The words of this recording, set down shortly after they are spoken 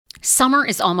Summer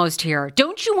is almost here.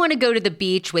 Don't you want to go to the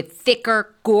beach with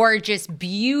thicker, gorgeous,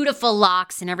 beautiful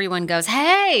locks and everyone goes,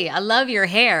 "Hey, I love your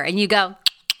hair." And you go,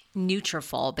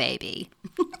 "Nutrafol, baby."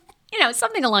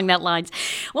 Something along that lines.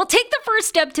 Well, take the first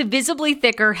step to visibly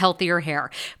thicker, healthier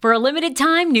hair. For a limited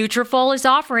time, Nutrafol is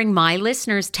offering my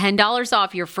listeners $10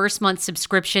 off your first month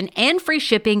subscription and free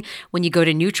shipping when you go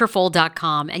to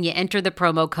Nutrafol.com and you enter the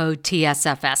promo code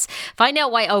TSFS. Find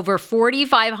out why over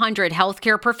 4,500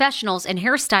 healthcare professionals and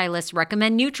hairstylists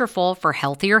recommend Nutrafol for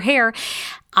healthier hair.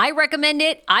 I recommend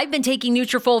it. I've been taking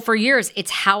Nutrafol for years.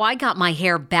 It's how I got my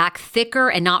hair back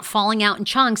thicker and not falling out in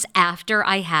chunks after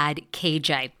I had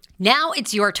KJ. Now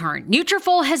it's your turn.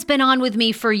 Nutrafol has been on with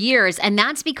me for years, and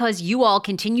that's because you all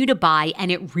continue to buy,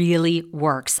 and it really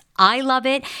works. I love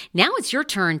it. Now it's your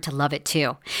turn to love it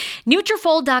too.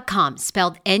 Nutrafol.com,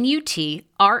 spelled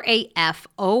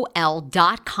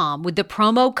Nutrafol.com with the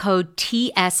promo code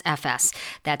TSFS.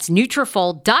 That's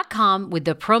Nutrafol.com with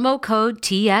the promo code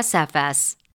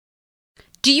TSFS.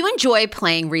 Do you enjoy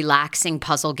playing relaxing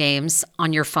puzzle games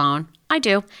on your phone? I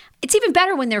do. It's even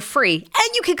better when they're free, and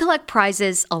you can collect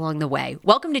prizes along the way.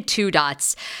 Welcome to Two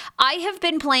Dots. I have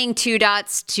been playing Two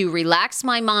Dots to relax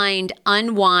my mind,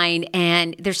 unwind,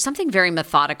 and there's something very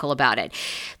methodical about it.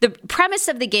 The premise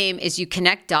of the game is you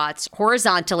connect dots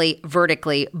horizontally,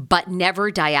 vertically, but never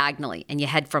diagonally, and you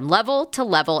head from level to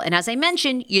level. And as I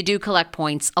mentioned, you do collect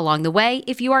points along the way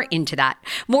if you are into that.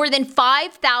 More than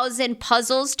 5,000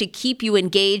 puzzles to keep you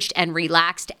engaged and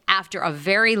relaxed after a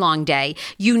very long day.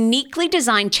 Uniquely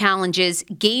designed challenges,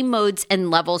 game modes,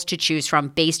 and levels to choose from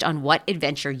based on what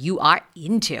adventure you are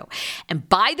into. And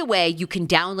by the way, you can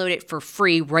download it for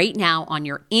free right now on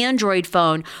your Android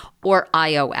phone or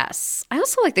iOS. I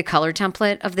also like the color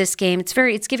template of this game.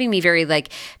 It's giving me very like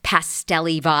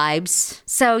pastel-y vibes.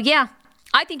 So yeah,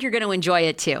 I think you're going to enjoy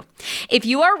it too. If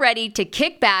you are ready to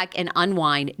kick back and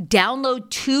unwind, download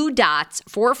Two Dots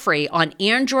for free on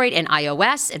Android and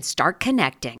iOS and start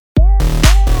connecting.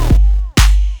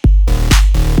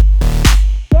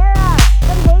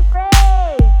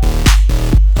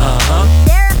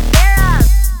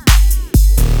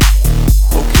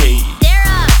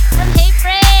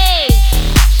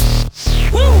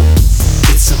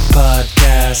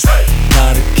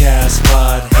 Not a cast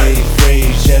pod, hey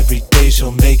phrase. Every day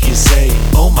she'll make you say,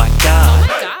 "Oh my God."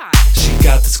 She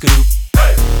got the scoop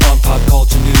on pop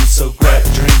culture news, so grab a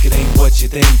drink. It ain't what you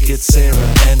think. It's Sarah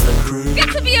and the crew. You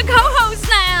get to be a co-host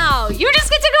now. You just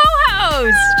get to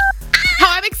co-host. Oh,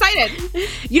 I'm excited.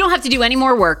 You don't have to do any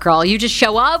more work, girl. You just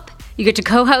show up. You get to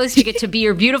co-host. You get to be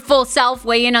your beautiful self,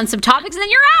 weigh in on some topics, and then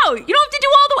you're out. You don't have to do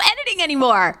all the editing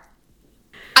anymore.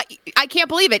 I can't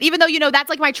believe it. Even though, that's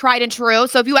like my tried and true.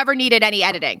 So if you ever needed any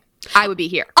editing, I would be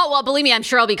here. Oh, well, believe me, I'm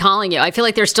sure I'll be calling you. I feel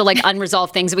like there's still like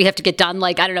unresolved things that we have to get done.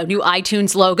 Like, I don't know, new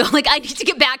iTunes logo. Like, I need to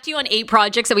get back to you on 8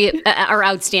 projects that we are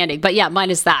outstanding. But yeah,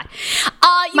 minus that.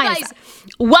 Guys,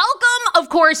 welcome, of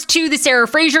course, to the Sarah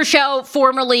Fraser Show,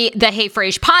 formerly the Hey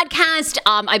Frage podcast.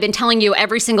 I've been telling you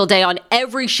every single day on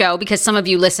every show because some of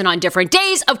you listen on different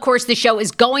days. Of course, the show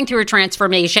is going through a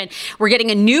transformation. We're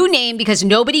getting a new name because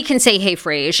nobody can say Hey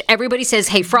Frage. Everybody says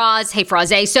Hey Fraz, Hey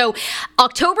Fraze. So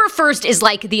October 1st is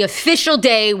like the official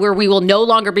day where we will no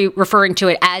longer be referring to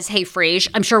it as Hey Frage.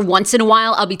 I'm sure once in a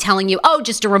while I'll be telling you, oh,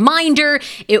 just a reminder,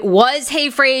 it was Hey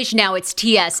Frage, now it's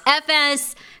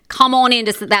TSFS. Come on in,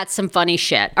 that's some funny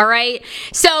shit, all right?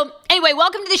 So anyway,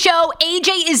 welcome to the show.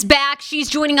 AJ is back. She's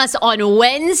joining us on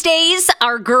Wednesdays,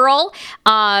 our girl.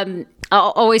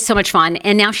 Always so much fun.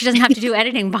 And now she doesn't have to do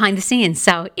editing behind the scenes,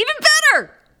 so even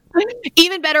better.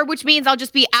 Even better, which means I'll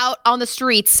just be out on the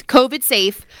streets, COVID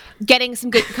safe, getting some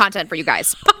good content for you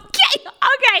guys.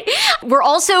 Okay. We're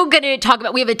also going to talk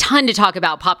about, we have a ton to talk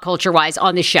about pop culture wise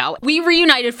on the show. We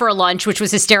reunited for a lunch, which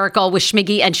was hysterical with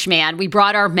Schmiggy and Schman. We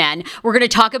brought our men. We're going to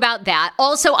talk about that.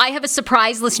 Also, I have a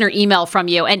surprise listener email from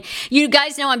you. And you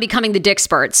guys know I'm becoming the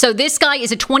Dickspert. So this guy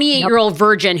is a 28-year-old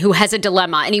virgin who has a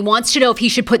dilemma. And he wants to know if he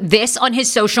should put this on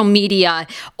his social media,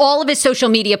 all of his social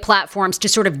media platforms to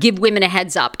sort of give women a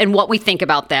heads up and what we think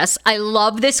about this. I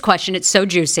love this question. It's so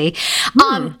juicy.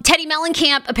 Teddy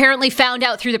Mellencamp apparently found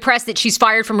out through the press that she's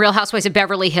fired from Real Housewives of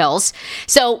Beverly Hills.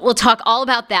 So we'll talk all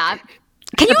about that.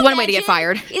 Can you That's one way to get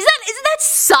fired. Isn't that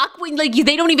suck when they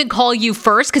don't even call you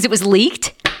first because it was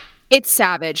leaked? It's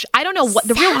savage. I don't know what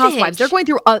the Real Housewives, they're going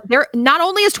through, they're not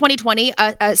only is 2020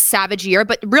 a savage year,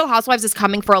 but Real Housewives is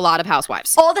coming for a lot of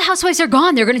housewives. All the housewives are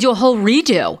gone. They're going to do a whole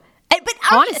redo. But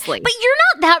honestly. But you're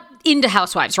not that into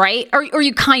housewives, right? Or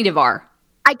you kind of are.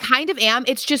 I kind of am.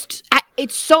 It's just,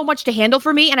 it's so much to handle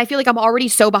for me, and I feel like I'm already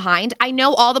so behind. I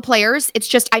know all the players. It's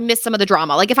just I miss some of the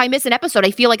drama. Like if I miss an episode,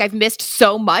 I feel like I've missed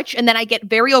so much, and then I get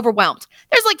very overwhelmed.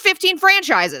 There's like 15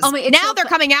 franchises. Oh, now they're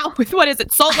coming out with, what is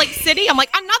it, Salt Lake City? I'm like,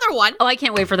 another one. Oh, I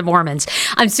can't wait for the Mormons.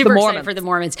 I'm super excited for the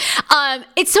Mormons.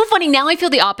 It's so funny. Now I feel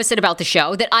the opposite about the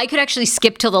show, that I could actually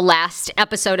skip till the last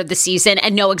episode of the season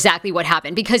and know exactly what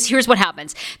happened. Because here's what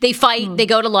happens. They fight, they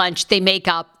go to lunch, they make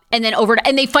up. And then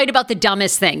and they fight about the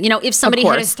dumbest thing. You know, if somebody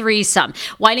had a threesome,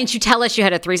 why didn't you tell us you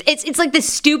had a threesome? It's like the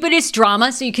stupidest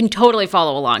drama, so you can totally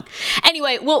follow along.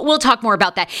 Anyway, we'll talk more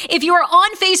about that. If you are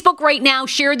on Facebook right now,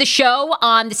 share the show.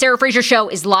 The Sarah Fraser Show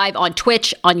is live on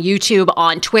Twitch, on YouTube,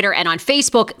 on Twitter, and on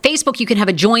Facebook. Facebook, you can have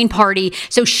a join party.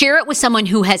 So share it with someone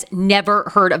who has never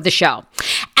heard of the show.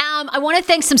 I want to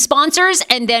thank some sponsors,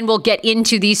 and then we'll get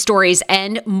into these stories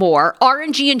and more.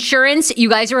 R&G Insurance, you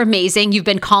guys are amazing. You've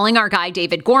been calling our guy,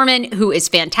 David Gorman, who is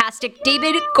fantastic.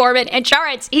 David Gorman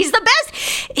Insurance, he's the best.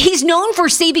 He's known for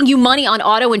saving you money on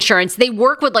auto insurance. They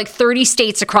work with like 30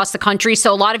 states across the country.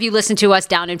 So a lot of you listen to us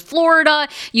down in Florida.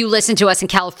 You listen to us in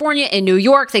California, in New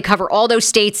York. They cover all those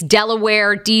states,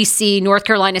 Delaware, DC, North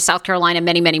Carolina, South Carolina,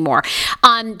 many, many more.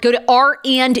 Go to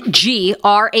R&G,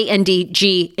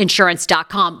 RANDG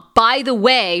insurance.com. By the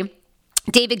way,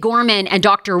 David Gorman and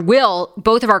Dr. Will,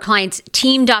 both of our clients,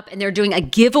 teamed up and they're doing a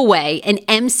giveaway, an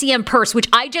MCM purse, which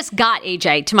I just got,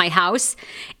 AJ, to my house.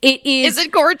 Is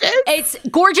it gorgeous? It's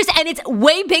gorgeous, and it's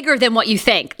way bigger than what you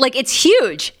think. Like, it's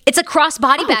huge. It's a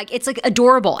crossbody bag. It's like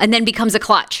adorable, and then becomes a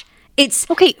clutch. It's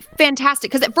okay,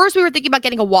 fantastic. Because at first we were thinking about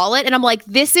getting a wallet, and I'm like,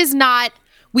 this is not.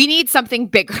 We need something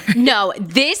bigger. No,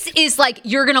 this is like,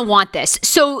 you're going to want this.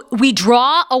 So we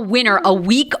draw a winner a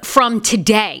week from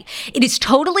today. It is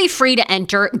totally free to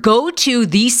enter. Go to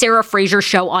The Sarah Fraser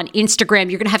Show on Instagram.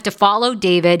 You're going to have to follow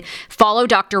David, follow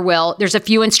Dr. Will. There's a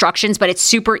few instructions, but it's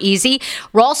super easy.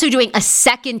 We're also doing a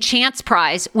second chance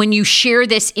prize when you share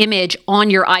this image on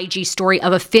your IG story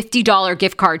of a $50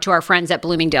 gift card to our friends at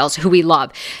Bloomingdale's, who we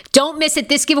love. Don't miss it.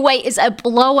 This giveaway is a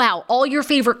blowout. All your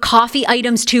favorite coffee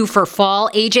items too for fall.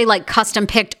 AJ like custom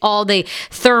picked all the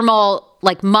thermal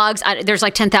like mugs. There's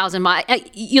like 10,000 mugs.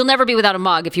 You'll never be without a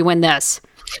mug if you win this.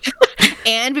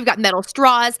 And we've got metal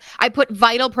straws. I put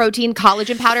Vital Protein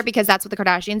collagen powder because that's what the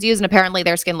Kardashians use, and apparently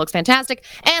their skin looks fantastic.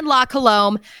 And La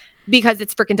Colombe, because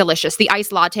it's freaking delicious. The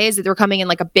iced lattes, they're coming in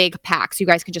like a big pack, so you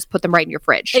guys can just put them right in your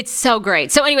fridge. It's so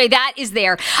great. So anyway, that is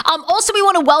there. Also, we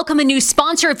want to welcome a new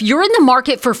sponsor. If you're in the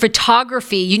market for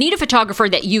photography, you need a photographer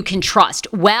that you can trust.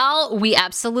 Well, we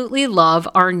absolutely love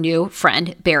our new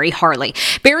friend, Barry Harley.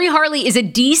 Barry Harley is a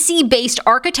DC-based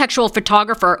architectural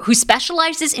photographer who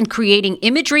specializes in creating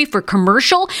imagery for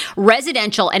commercial,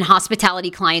 residential, and hospitality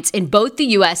clients in both the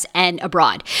U.S. and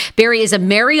abroad. Barry is a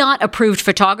Marriott-approved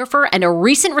photographer and a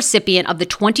recent recipient of the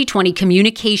 2020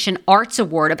 Communication Arts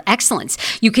Award of Excellence.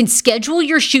 You can schedule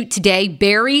your shoot today,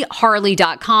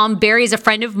 barryharley.com. Barry is a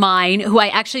friend of mine who I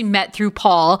actually met through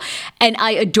Paul, and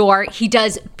I adore. He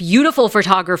does beautiful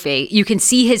photography. You can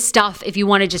see his stuff if you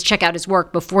want to just check out his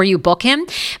work before you book him.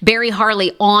 Barry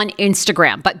Harley on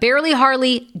Instagram. But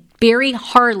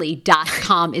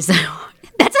barryharley.com is that's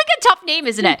like a tough name,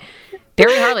 isn't it?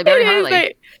 Barry Harley.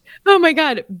 Oh my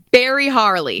God. Barry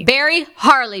Harley. Barry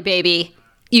Harley, baby.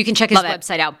 You can check his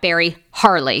website out,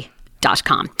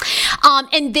 barryharley.com.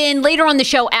 And then later on the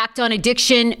show, Act on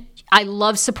Addiction. I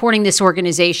love supporting this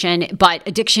organization, but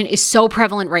addiction is so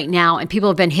prevalent right now, and people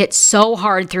have been hit so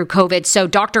hard through COVID. So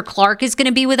Dr. Clark is going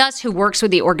to be with us, who works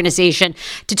with the organization,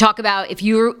 to talk about if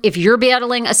you're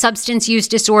battling a substance use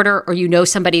disorder or you know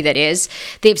somebody that is.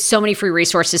 They have so many free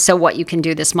resources, so what you can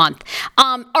do this month.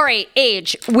 All right,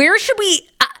 Age, where should we...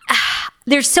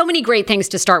 there's so many great things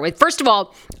to start with. First of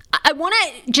all, I want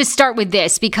to just start with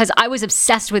this because I was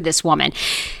obsessed with this woman.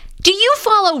 Do you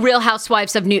follow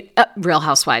Humans of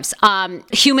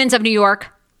New York?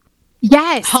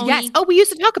 Yes. Homie? Yes. Oh, we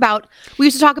used to talk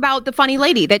about the funny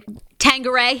lady that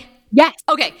Tangeray. Yes.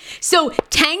 Okay. So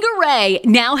Tangeray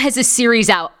now has a series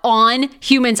out on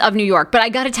Humans of New York, but I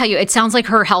got to tell you, it sounds like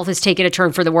her health has taken a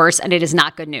turn for the worse, and it is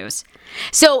not good news.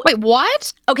 So wait,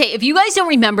 what? Okay, if you guys don't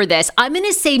remember this, I'm going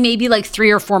to say maybe like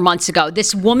 3 or 4 months ago,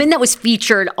 this woman that was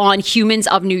featured on Humans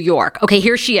of New York. Okay,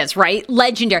 here she is, right?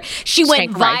 Legendary. She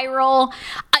went viral.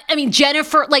 I mean,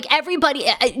 Jennifer, like everybody,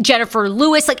 Jennifer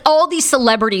Lewis, like all these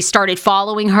celebrities started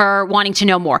following her, wanting to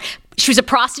know more. She was a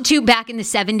prostitute back in the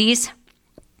 70s.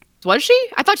 Was she?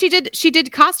 I thought she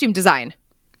did costume design.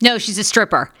 No, she's a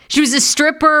stripper. She was a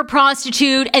stripper,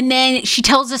 prostitute, and then she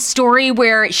tells a story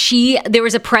where there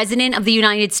was a president of the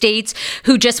United States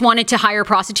who just wanted to hire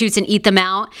prostitutes and eat them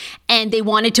out, and they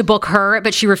wanted to book her,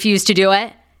 but she refused to do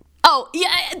it. Oh, yeah,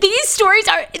 these stories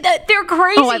they're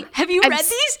crazy. Have you read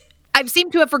these? I've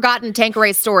seemed to have forgotten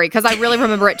Tanqueray's story because I really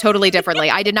remember it totally differently.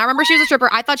 I did not remember she was a stripper.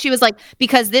 I thought she was like,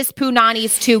 because this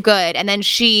punani's too good. And then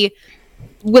she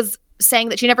was saying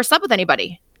that she never slept with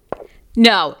anybody.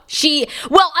 No,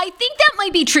 I think that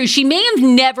might be true. She may have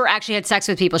never actually had sex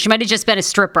with people. She might have just been a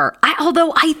stripper.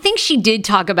 Although I think she did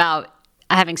talk about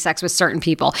having sex with certain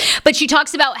people. But she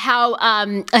talks about how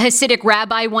a Hasidic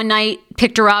rabbi one night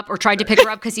picked her up or tried to pick her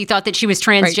up because he thought that she was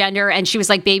transgender. Right. And she was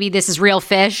like, baby, this is real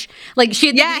fish. Like she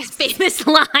had these famous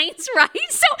lines, right?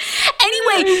 So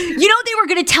anyway, they were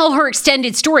going to tell her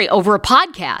extended story over a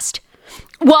podcast.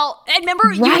 Well, and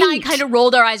remember you and I kind of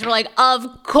rolled our eyes. We're like,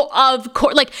 of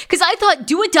course, like, because I thought,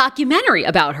 do a documentary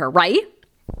about her, right?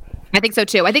 I think so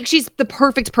too. I think she's the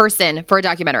perfect person for a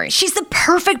documentary. She's the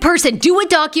perfect person. Do a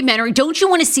documentary. Don't you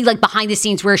want to see like behind the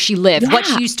scenes where she lived, what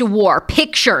she used to wear,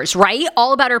 pictures, right?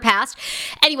 All about her past.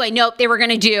 Anyway, nope, they were going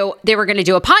to do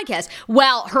a podcast.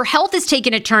 Well, her health has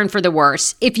taken a turn for the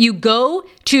worse. If you go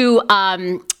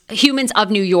to Humans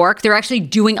of New York, they're actually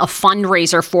doing a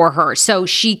fundraiser for her so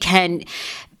she can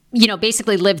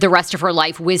basically live the rest of her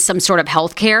life with some sort of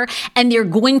health care. And they're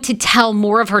going to tell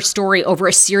more of her story over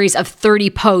a series of 30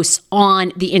 posts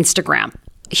on the Instagram,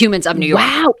 Humans of New York.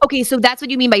 Wow. Okay, so that's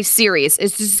what you mean by series.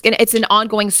 It's an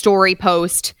ongoing story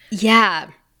post. Yeah.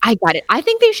 I got it. I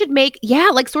think they should make,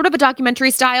 like sort of a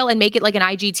documentary style and make it like an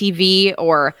IGTV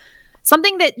or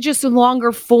something that just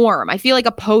longer form. I feel like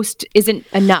a post isn't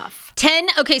enough. 10.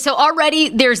 Okay, so already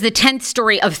there's the 10th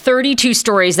story of 32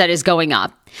 stories that is going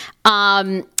up.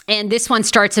 And this one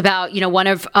starts about, one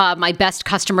of my best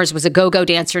customers was a go-go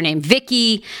dancer named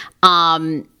Vicky.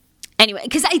 Anyway,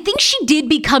 because I think she did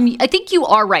become, I think you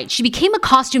are right. She became a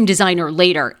costume designer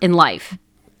later in life.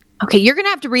 Okay, you're going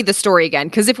to have to read the story again,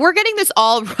 because if we're getting this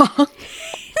all wrong. No,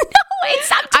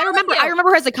 I remember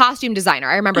her as a costume designer.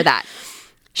 I remember that.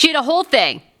 She had a whole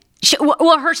thing.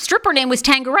 Her stripper name was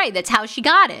Tanqueray. That's how she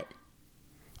got it.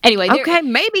 Anyway. Okay,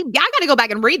 maybe. I got to go back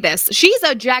and read this. She's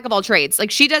a jack of all trades.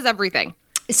 Like, she does everything.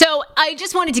 So I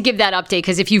just wanted to give that update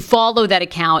because if you follow that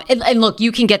account, and look,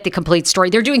 you can get the complete story.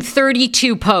 They're doing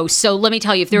 32 posts. So let me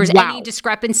tell you, if there's any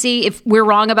discrepancy, if we're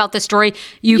wrong about the story,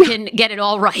 you can get it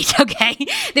all right, okay?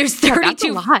 There's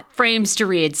 32 frames to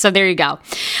read. So there you go.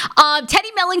 Teddy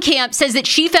Mellencamp says that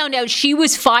she found out she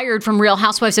was fired from Real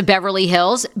Housewives of Beverly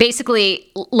Hills,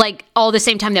 basically like all the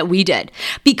same time that we did,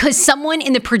 because someone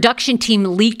in the production team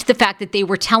leaked the fact that they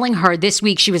were telling her this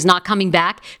week she was not coming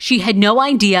back. She had no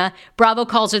idea. Bravo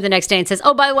calls her the next day and says,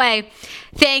 oh, by the way,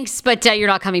 thanks, but you're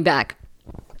not coming back.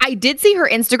 I did see her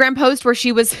Instagram post where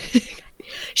she was,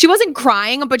 she wasn't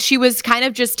crying, but she was kind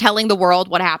of just telling the world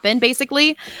what happened,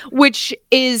 basically, which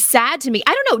is sad to me.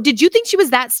 I don't know. Did you think she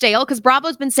was that stale? Because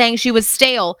Bravo's been saying she was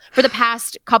stale for the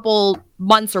past couple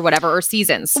months or whatever, or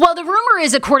seasons. Well, the rumor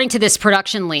is, according to this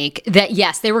production leak, that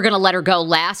yes, they were going to let her go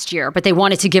last year, but they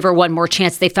wanted to give her one more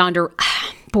chance. They found her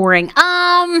boring.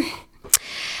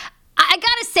 I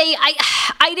gotta say,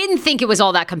 I didn't think it was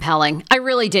all that compelling. I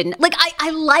really didn't. Like,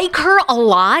 I like her a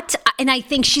lot, and I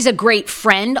think she's a great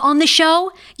friend on the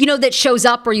show, that shows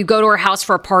up or you go to her house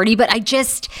for a party, but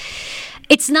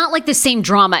it's not like the same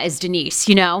drama as Denise,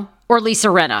 or Lisa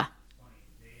Rinna.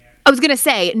 I was going to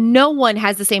say, no one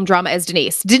has the same drama as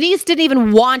Denise. Denise didn't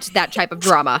even want that type of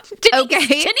drama.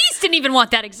 Denise didn't even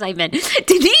want that excitement.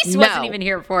 Denise wasn't even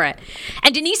here for it.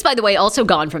 And Denise, by the way, also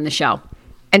gone from the show.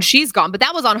 And she's gone, but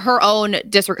that was on her own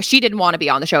disregard. She didn't want to be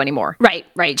on the show anymore.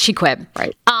 Right. She quit.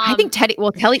 Right. I think Teddy,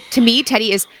 to me,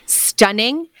 Teddy is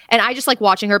stunning. And I just like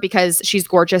watching her because she's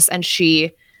gorgeous and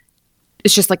she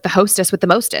is just like the hostess with the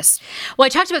mostest. Well, I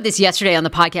talked about this yesterday on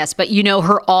the podcast, but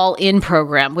her All In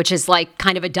program, which is like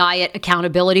kind of a diet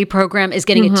accountability program, is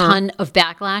getting a ton of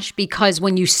backlash because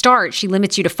when you start, she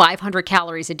limits you to 500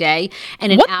 calories a day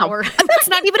and an hour. That's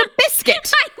not even a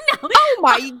biscuit. I know. Oh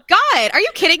my God. Are you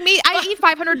kidding me? I eat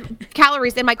 500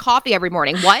 calories in my coffee every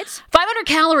morning. What? 500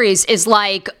 calories is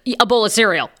like a bowl of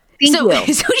cereal. So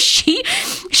she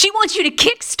wants you to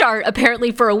kickstart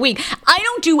apparently for a week.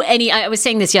 I was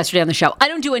saying this yesterday on the show. I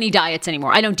don't do any diets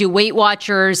anymore. I don't do Weight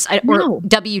Watchers or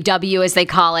WW as they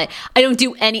call it.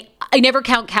 I never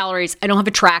count calories. I don't have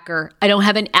a tracker. I don't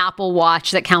have an Apple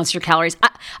Watch that counts your calories.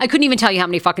 I couldn't even tell you how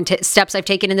many fucking steps I've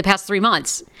taken in the past 3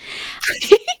 months.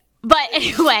 But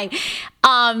anyway,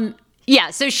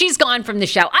 so she's gone from the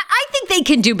show. I think they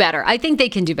can do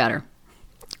better.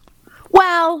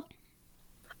 Well,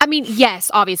 I mean,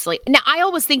 yes, obviously. Now, I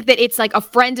always think that it's like a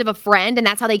friend of a friend, and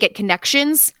that's how they get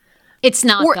connections. It's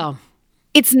not, though.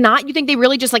 It's not? You think they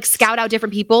really just like scout out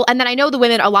different people? And then I know the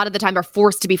women a lot of the time are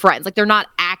forced to be friends. Like they're not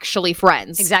actually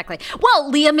friends. Exactly. Well,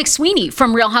 Leah McSweeney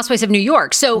from Real Housewives of New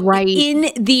York. So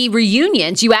in the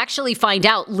reunions, you actually find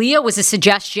out Leah was a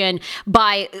suggestion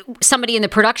by somebody in the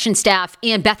production staff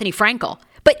and Bethany Frankel.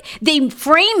 But they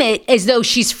frame it as though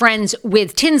she's friends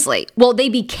with Tinsley. Well, they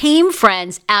became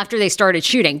friends after they started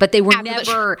shooting, but they were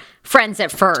never friends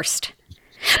at first.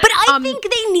 But I think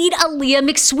they need a Leah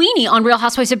McSweeney on Real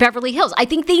Housewives of Beverly Hills. I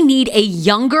think they need a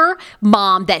younger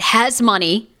mom that has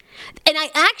money. And I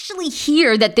actually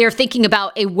hear that they're thinking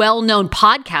about a well-known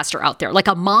podcaster out there, like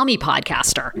a mommy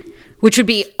podcaster, which would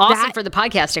be awesome for the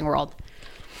podcasting world.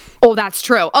 Oh, that's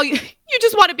true. Oh, you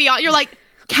just want to be on. You're like,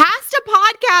 cast a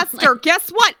podcaster. Guess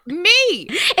what? Me.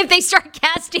 If they start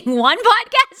casting one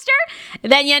podcaster,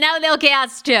 then they'll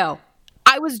cast two.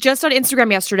 I was just on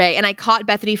Instagram yesterday and I caught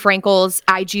Bethany Frankel's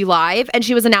IG Live and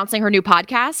she was announcing her new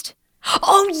podcast.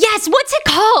 Oh, yes. What's it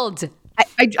called?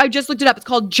 I just looked it up. It's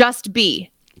called Just Be.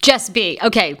 Just Be.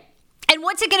 Okay. And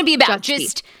what's it going to be about?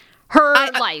 Just her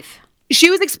life.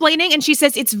 She was explaining and she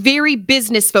says it's very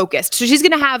business focused. So she's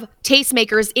going to have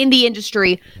tastemakers in the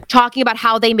industry talking about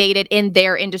how they made it in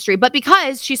their industry. But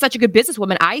because she's such a good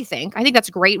businesswoman, I think that's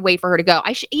a great way for her to go.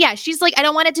 She's like, I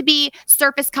don't want it to be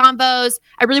surface convos.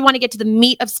 I really want to get to the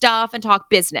meat of stuff and talk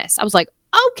business. I was like,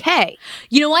 okay.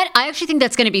 You know what? I actually think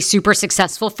that's going to be super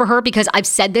successful for her because I've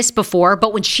said this before,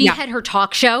 but when she had her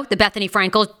talk show, the Bethany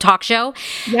Frankel talk show,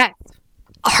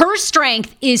 her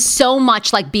strength is so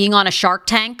much like being on a Shark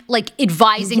Tank, like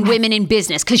advising women in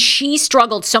business, because she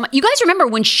struggled so much. You guys remember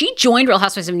when she joined Real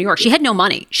Housewives of New York, she had no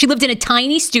money. She lived in a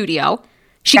tiny studio.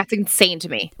 That's insane to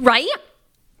me. Right?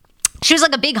 She was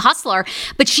like a big hustler,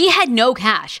 but she had no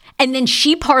cash. And then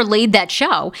she parlayed that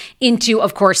show into,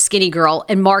 of course, Skinny Girl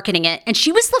and marketing it. And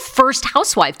she was the first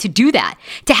housewife to do that,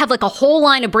 to have like a whole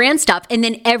line of brand stuff. And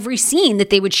then every scene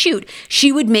that they would shoot,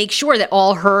 she would make sure that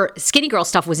all her Skinny Girl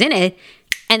stuff was in it.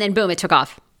 And then boom, it took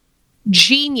off.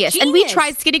 Genius. And we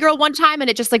tried Skinny Girl one time and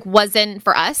it just like wasn't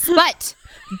for us. But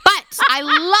I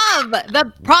love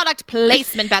the product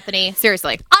placement, Bethany.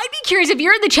 Seriously. I'd be curious, if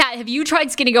you're in the chat, have you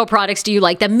tried Skinny Girl products? Do you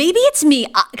like them? Maybe it's me,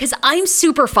 because I'm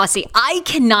super fussy. I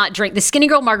cannot drink. The Skinny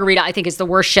Girl margarita, I think, is the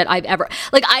worst shit I've ever.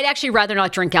 Like, I'd actually rather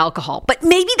not drink alcohol. But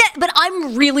but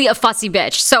I'm really a fussy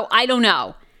bitch, so I don't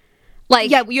know. Like,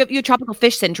 yeah, you have tropical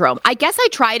fish syndrome. I guess I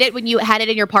tried it when you had it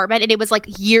in your apartment and it was like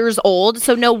years old.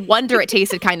 So no wonder it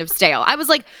tasted kind of stale. I was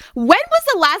like, when was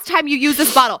the last time you used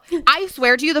this bottle? I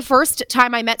swear to you, the first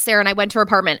time I met Sarah and I went to her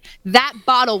apartment, that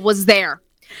bottle was there.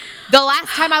 The last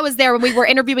time I was there when we were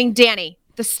interviewing Danny,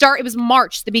 it was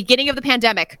March, the beginning of the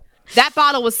pandemic. That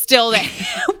bottle was still there.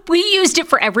 We used it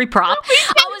for every prop.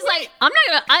 I was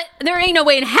like, there ain't no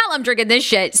way in hell I'm drinking this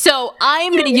shit. So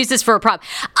I'm going to use this for a prop.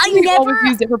 I never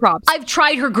used it for props. I've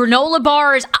tried her granola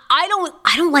bars. I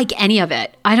don't like any of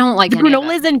it. I don't like any of it.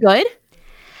 Granola isn't good?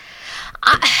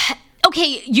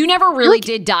 Okay, you never really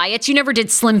did diets. You never did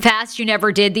Slim Fast. You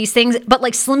never did these things. But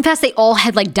like Slim Fast, they all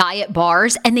had like diet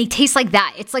bars and they taste like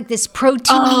that. It's like this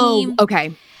protein. Oh,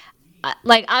 okay.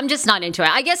 Like, I'm just not into it.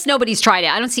 I guess nobody's tried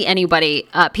it. I don't see anybody.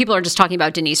 People are just talking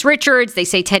about Denise Richards. They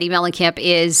say Teddy Mellencamp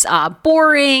is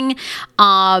boring.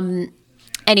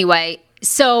 Anyway,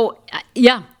 so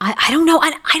yeah, I don't know.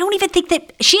 I don't even think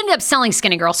that she ended up selling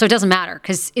Skinny Girl, so it doesn't matter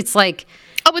because it's like.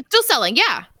 Oh, it's still selling.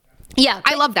 Yeah. Yeah.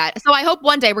 I love that. So I hope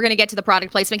one day we're going to get to the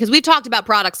product placement because we've talked about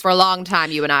products for a long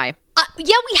time, you and I.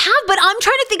 Yeah, we have, but I'm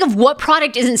trying to think of what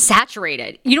product isn't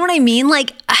saturated. You know what I mean?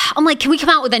 Like, I'm like, can we come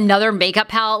out with another makeup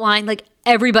palette line? Like,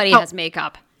 everybody has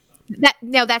makeup.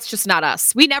 No, that's just not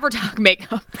us. We never talk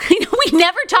makeup. We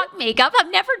never talk makeup. I'm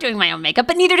never doing my own makeup,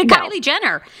 but neither did Kylie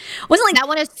Jenner. Wasn't like that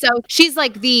one is she's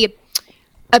like the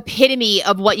epitome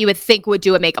of what you would think would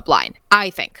do a makeup line, I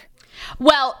think.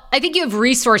 Well, I think you have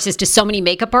resources to so many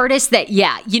makeup artists that,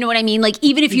 yeah, you know what I mean? Like,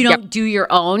 even if you don't do your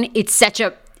own, it's such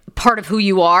a part of who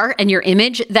you are and your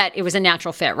image that it was a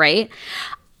natural fit, right?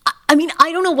 I mean,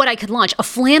 I don't know what I could launch. A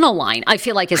flannel line, I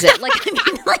feel like, is it? Like, I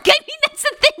mean, that's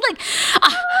the thing. Like,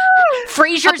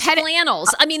 Frasier's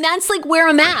flannels. I mean, that's like where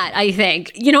I'm at, I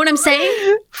think. You know what I'm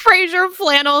saying? Frasier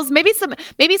flannels. Maybe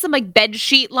some like bed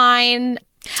sheet line.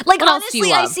 Like,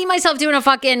 honestly, I see myself doing a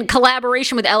fucking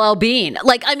collaboration with LL Bean.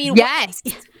 Like, I mean, yes.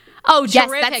 Oh, yes,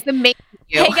 terrific. That's the main.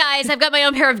 Hey guys, I've got my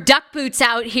own pair of duck boots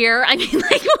out here. I mean,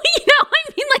 like,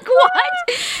 like what?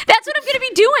 That's what I'm going to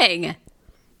be doing.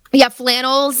 Yeah,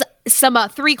 flannels, some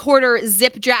 3/4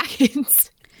 zip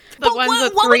jackets. But what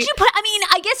would you put? I mean,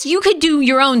 I guess you could do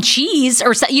your own cheese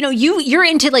or, you know, you're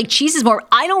into like cheeses more.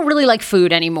 I don't really like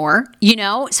food anymore, you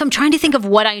know? So I'm trying to think of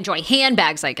what I enjoy.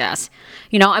 Handbags, I guess.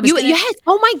 You know, yes.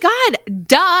 Oh my God.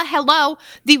 Duh. Hello.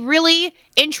 The really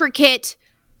intricate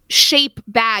shape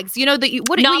bags. You know, what do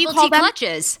you call them?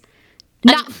 Clutches.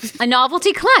 A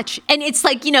novelty clutch. And it's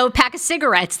like, a pack of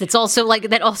cigarettes that also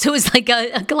is like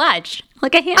a clutch,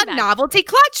 like a handbag. A novelty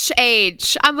clutch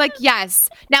age. I'm like, yes.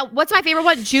 Now, what's my favorite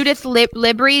one? Judith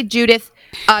Libri. Judith,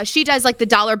 she does like the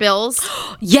dollar bills.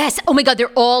 Yes. Oh my God.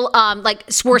 They're all like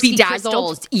Swarovski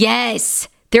Bedazzled. crystals. Yes.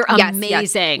 They're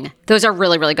amazing. Yes. Those are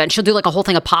really, really good. And she'll do like a whole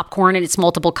thing of popcorn and it's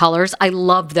multiple colors. I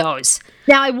love those.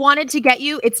 Now, I wanted to get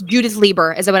you, it's Judith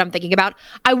Lieber is what I'm thinking about.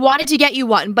 I wanted to get you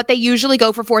one, but they usually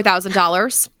go for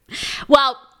 $4,000.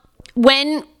 Well,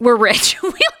 when we're rich,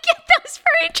 we'll get those for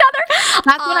each other.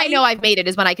 That's when I know I've made it,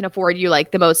 is when I can afford you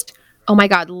like the most, oh my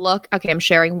God, look. Okay, I'm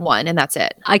sharing one and that's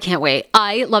it. I can't wait.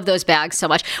 I love those bags so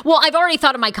much. Well, I've already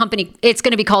thought of my company. It's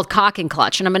going to be called Cock and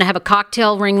Clutch, and I'm going to have a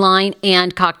cocktail ring line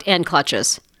and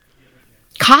clutches.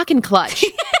 Cock and Clutch.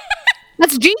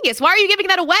 That's genius. Why are you giving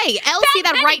that away? See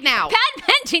that right now.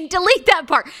 Patent pending. Delete that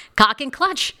part. Cock and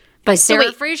Clutch by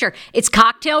Sarah Fraser. It's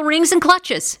cocktail rings and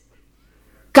clutches.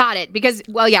 Got it. Because,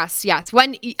 well, yes.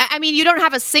 When you don't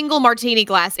have a single martini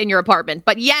glass in your apartment,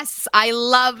 but yes, I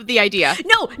love the idea.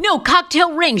 No,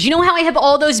 cocktail rings. You know how I have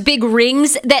all those big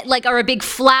rings that like are a big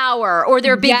flower, or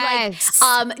they're big like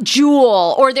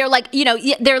jewel, or they're like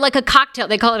they're like a cocktail.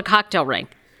 They call it a cocktail ring.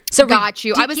 So got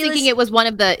you. I was thinking it was one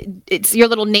of it's your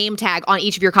little name tag on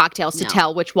each of your cocktails to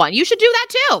tell which one. You should do that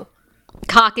too.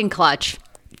 Cock and Clutch.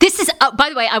 This is, by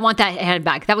the way, I want that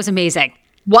handbag. That was amazing.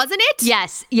 Wasn't it?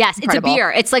 Yes. Incredible. It's a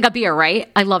beer. It's like a beer, right?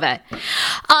 I love it.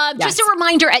 Just a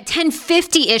reminder, at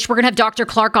 10:50-ish, we're going to have Dr.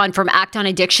 Clark on from Act on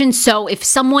Addiction. So if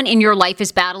someone in your life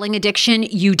is battling addiction,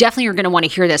 you definitely are going to want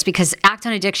to hear this, because Act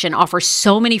on Addiction offers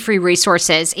so many free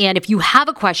resources. And if you have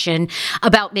a question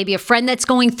about maybe a friend that's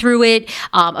going through it,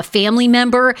 a family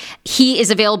member, he is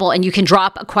available, and you can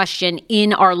drop a question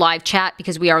in our live chat,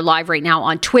 because we are live right now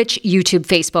on Twitch, YouTube,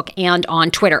 Facebook, and on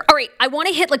Twitter. All right. I want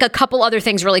to hit like a couple other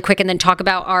things really quick and then talk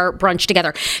about our brunch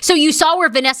together. So you saw where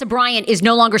Vanessa Bryant is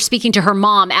no longer speaking to her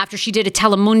mom after she did a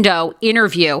Telemundo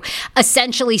interview,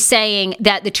 essentially saying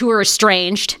that the two are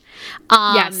estranged.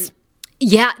 Yes.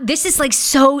 Yeah, this is like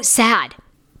so sad.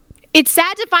 It's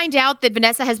sad to find out that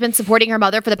Vanessa has been supporting her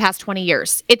mother for the past 20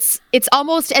 years. It's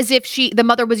almost as if the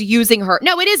mother was using her.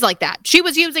 No, it is like that. She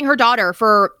was using her daughter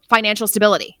for financial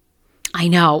stability. I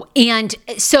know. And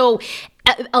so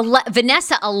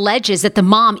Vanessa alleges that the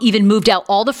mom even moved out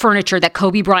all the furniture that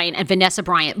Kobe Bryant and Vanessa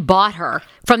Bryant bought her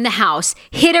from the house,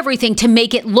 hid everything to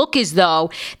make it look as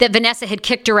though that Vanessa had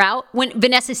kicked her out, when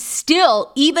Vanessa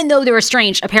still, even though they're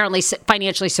estranged, apparently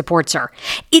financially supports her.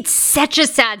 It's such a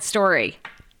sad story.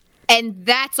 And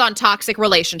that's on toxic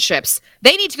relationships.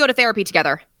 They need to go to therapy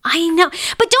together. I know.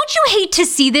 But don't you hate to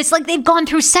see this? Like, they've gone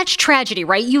through such tragedy,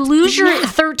 right? You lose your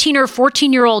 13 or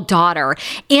 14-year-old daughter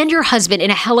and your husband in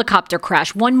a helicopter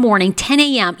crash one morning, 10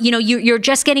 a.m. You're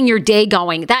just getting your day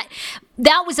going.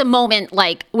 That was a moment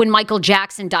like when Michael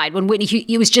Jackson died, when Whitney,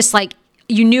 it was just like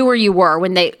you knew where you were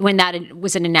when that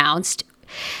was announced.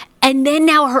 And then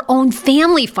now her own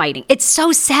family fighting. It's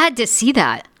so sad to see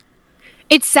that.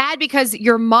 It's sad because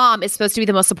your mom is supposed to be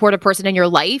the most supportive person in your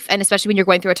life, and especially when you're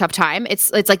going through a tough time, it's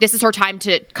like this is her time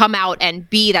to come out and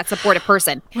be that supportive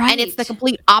person. Right. And it's the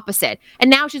complete opposite. And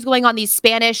now she's going on these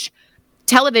Spanish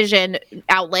television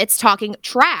outlets talking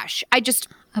trash.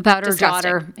 About her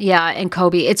daughter, and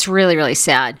Kobe. It's really, really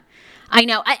sad. I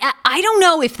know. I don't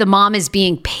know if the mom is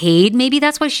being paid. Maybe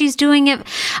that's why she's doing it.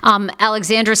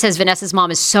 Alexandra says Vanessa's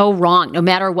mom is so wrong. No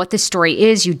matter what the story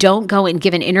is, you don't go and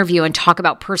give an interview and talk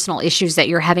about personal issues that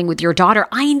you're having with your daughter.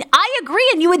 I agree.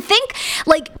 And you would think,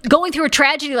 like, going through a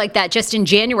tragedy like that just in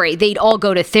January, they'd all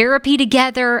go to therapy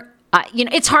together.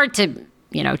 It's hard to,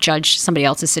 judge somebody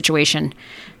else's situation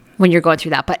when you're going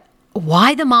through that. But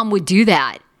why the mom would do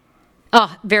that?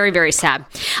 Oh, very, very sad.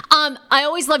 I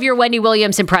always love your Wendy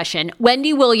Williams impression.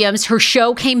 Wendy Williams, her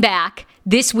show came back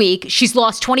this week. She's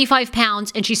lost 25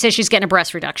 pounds, and she says she's getting a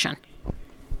breast reduction.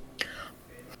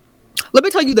 Let me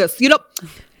tell you this.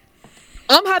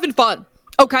 I'm having fun,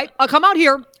 okay? I come out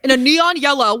here in a neon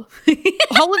yellow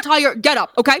whole entire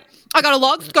getup, okay? I got a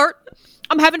long skirt.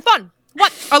 I'm having fun.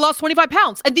 What? I lost 25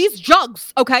 pounds. And these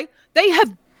jugs, okay, they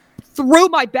have threw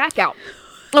my back out,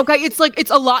 okay? It's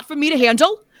a lot for me to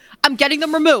handle. I'm getting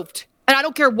them removed. And I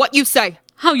don't care what you say.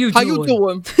 How you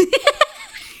doing?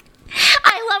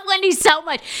 I love Wendy so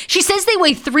much. She says they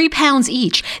weigh 3 pounds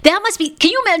each. That must be,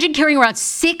 can you imagine carrying around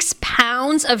 6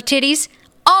 pounds of titties?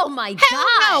 Oh my God.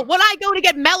 No. When I go to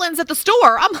get melons at the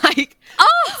store, I'm like,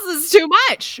 this is too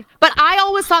much. But I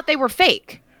always thought they were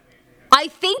fake. I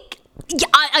think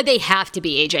they have to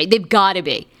be, AJ. They've got to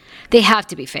be. They have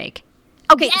to be fake.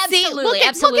 Okay, absolutely, look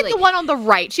at the one on the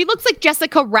right. She looks like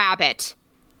Jessica Rabbit.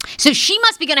 So she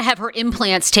must be going to have her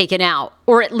implants taken out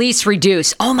or at least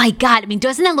reduced. Oh my God. I mean,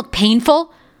 doesn't that look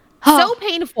painful? So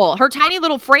painful. Her tiny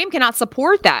little frame cannot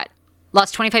support that.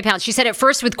 Lost 25 pounds. She said at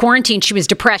first with quarantine, she was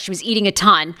depressed. She was eating a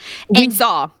ton. We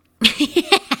saw.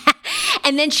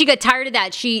 And then she got tired of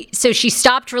that. So she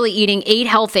stopped really eating, ate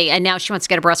healthy, and now she wants to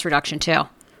get a breast reduction too.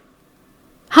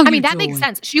 I mean, that makes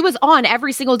sense. She was on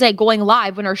every single day going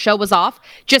live when her show was off,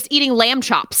 just eating lamb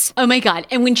chops. Oh my God.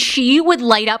 And when she would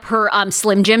light up her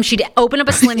Slim Jim, she'd open up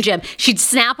a Slim Jim, she'd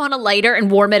snap on a lighter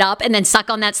and warm it up and then suck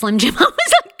on that Slim Jim. I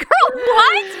was like, girl,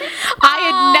 what? I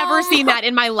had never seen that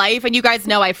in my life. And you guys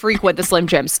know I frequent the Slim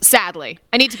Jims, sadly.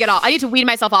 I need to get off. I need to wean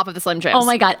myself off of the Slim Jims. Oh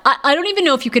my God. I don't even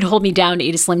know if you could hold me down to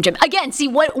eat a Slim Jim. Again, see,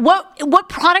 what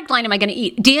product line am I going to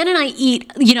eat? Dan and I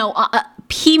eat,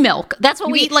 pea milk. That's what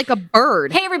we eat like a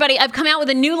bird. Hey everybody, I've come out with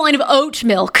a new line of oat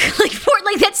milk.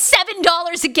 That's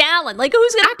 $7 a gallon. Like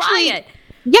who's gonna buy it?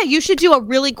 Yeah, you should do a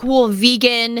really cool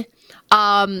vegan,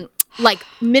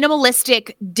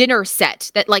 minimalistic dinner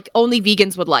set that like only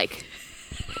vegans would like.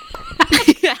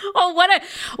 Oh,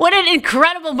 what an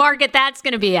incredible market that's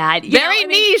going to be at. Very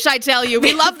niche, I tell you.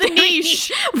 We love the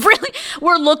niche. Really,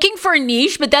 we're looking for a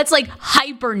niche, but that's like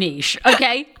hyper niche,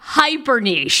 okay? Hyper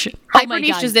niche. Hyper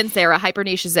niche is in, Sarah. Hyper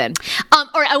niche is in. All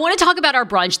right, I want to talk about our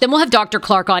brunch. Then we'll have Dr.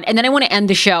 Clark on, and then I want to end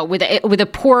the show with a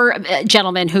poor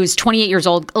gentleman who's 28 years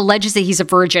old, alleges that he's a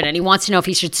virgin, and he wants to know if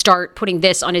he should start putting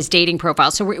this on his dating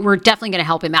profile. So we're definitely going to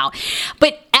help him out.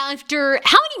 But after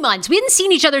how many months? We hadn't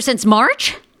seen each other since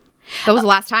March. That was the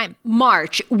last time.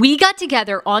 March. We got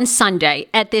together on Sunday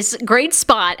at this great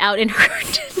spot out in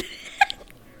Herndon.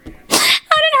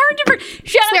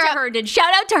 Shout out to Herndon.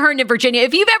 Shout out to Herndon, Virginia.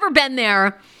 If you've ever been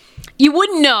there, you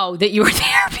wouldn't know that you were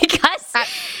there because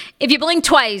if you blink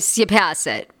twice, you pass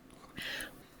it.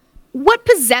 What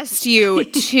possessed you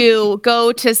to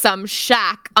go to some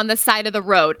shack on the side of the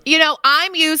road? You know,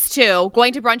 I'm used to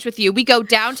going to brunch with you. We go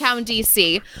downtown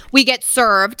DC. We get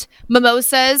served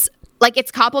mimosas. Like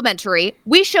it's complimentary.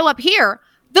 We show up here.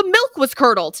 The milk was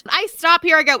curdled. I stop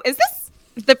here. I go, is this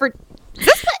the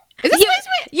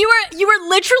you were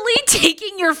literally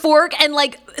taking your fork and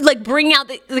like bringing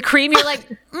out the cream. You're like,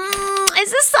 is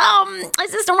this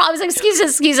normal? I was like, excuse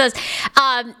us.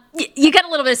 You got a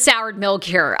little bit of soured milk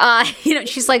here.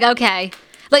 She's like, okay.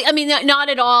 Like, I mean, not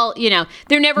at all,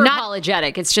 they're never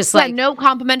apologetic. It's just like. No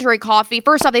complimentary coffee.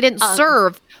 First off, they didn't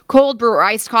serve cold brew or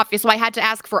iced coffee. So I had to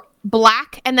ask for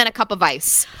black and then a cup of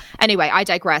ice. Anyway, I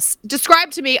digress.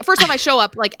 Describe to me. First off, I show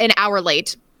up like an hour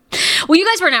late. Well, you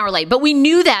guys were an hour late, but we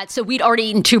knew that, so we'd already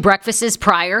eaten 2 breakfasts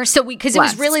prior. So because it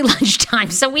was really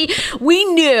lunchtime, so we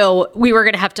knew we were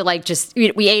gonna have to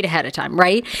we ate ahead of time,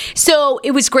 right? So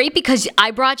it was great because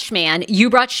I brought Schman, you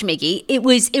brought Schmiggy. It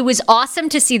was awesome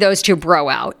to see those two bro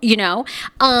out, and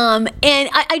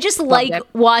I just like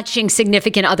watching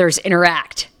significant others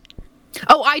interact.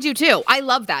 Oh, I do too. I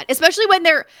love that, especially when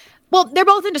they're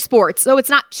both into sports, so it's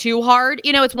not too hard.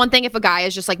 It's one thing if a guy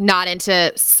is just like not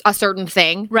into a certain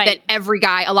thing that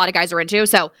a lot of guys are into.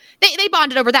 So they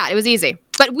bonded over that. It was easy.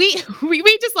 But we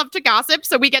just love to gossip.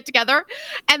 So we get together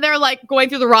and they're like going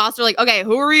through the roster, like, okay,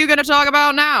 who are you going to talk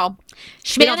about now?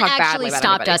 Schman actually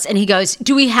stopped us and he goes,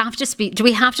 do we have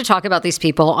to talk about these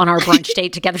people on our brunch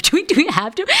date together? Do we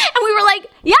have to? And we were like,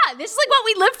 yeah, this is like what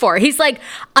we live for. He's like,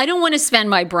 I don't want to spend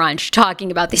my brunch talking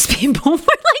about these people. We're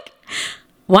like,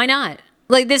 why not?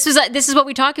 Like this is what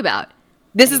we talk about.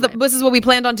 This is what we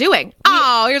planned on doing.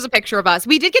 Oh, here's a picture of us.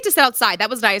 We did get to sit outside. That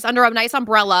was nice under a nice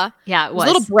umbrella. Yeah, it was. A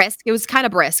little brisk. It was kind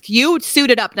of brisk. You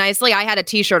suited up nicely. I had a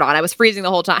t-shirt on. I was freezing the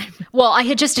whole time. Well, I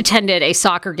had just attended a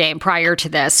soccer game prior to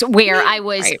this where I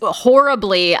was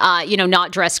horribly,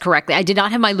 not dressed correctly. I did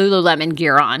not have my Lululemon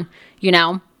gear on.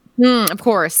 Of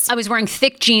course. I was wearing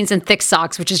thick jeans and thick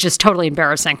socks, which is just totally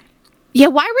embarrassing. Yeah,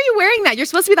 why were you wearing that? You're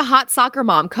supposed to be the hot soccer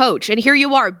mom coach, and here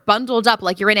you are, bundled up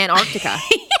like you're in Antarctica.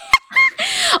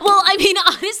 Well, I mean,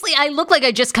 honestly, I look like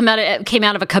I just came out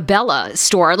of a Cabela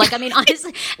store. Like, I mean,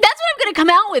 honestly, that's what I'm going to come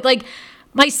out with. Like,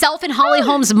 myself and Holly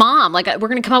Holmes' mom. Like, we're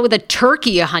going to come out with a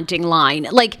turkey hunting line.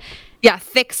 Like, yeah,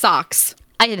 thick socks.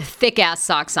 I had thick ass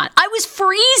socks on. I was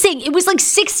freezing. It was like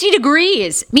 60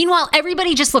 degrees. Meanwhile,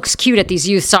 everybody just looks cute at these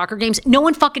youth soccer games. No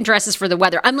one fucking dresses for the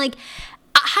weather. I'm like,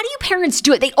 how do you parents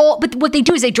do it? But what they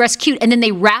do is they dress cute and then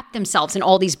they wrap themselves in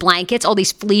all these blankets, all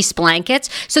these fleece blankets.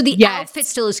 So the outfit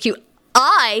still is cute.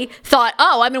 I thought,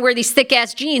 I'm going to wear these thick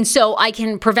ass jeans so I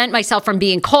can prevent myself from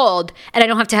being cold and I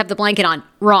don't have to have the blanket on.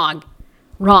 Wrong.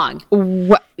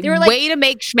 They were like, way to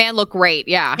make Schman look great.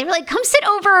 Yeah. They were like, come sit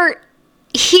over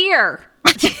here.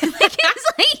 Because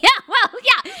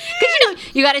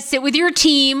you got to sit with your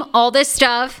team, all this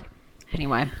stuff.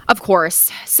 Anyway. Of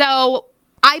course. So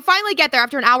I finally get there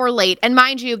after an hour late. And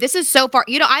mind you, this is so far.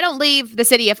 I don't leave the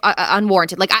city if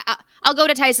unwarranted. Like, I'll go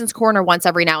to Tyson's Corner once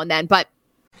every now and then, but.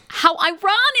 How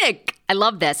ironic. I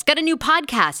love this. Got a new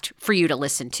podcast for you to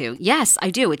listen to. Yes, I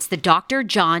do. It's the Dr.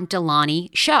 John Delaney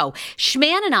Show.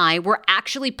 Schman and I were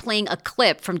actually playing a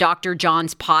clip from Dr.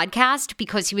 John's podcast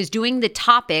because he was doing the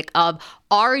topic of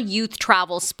are youth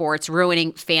travel sports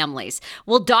ruining families?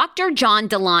 Well, Dr. John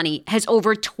Delaney has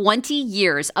over 20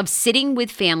 years of sitting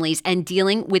with families and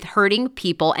dealing with hurting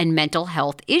people and mental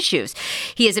health issues.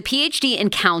 He has a PhD in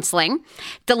counseling.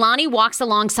 Delaney walks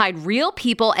alongside real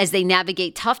people as they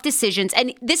navigate tough decisions.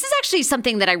 And this is actually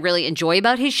something that I really enjoy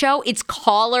about his show. It's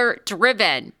caller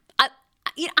driven.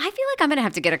 I feel like I'm going to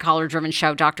have to get a caller-driven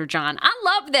show, Dr. John. I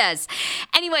love this.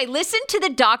 Anyway, listen to the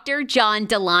Dr. John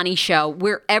Delaney Show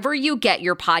wherever you get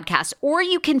your podcast, or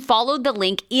you can follow the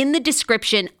link in the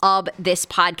description of this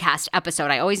podcast episode.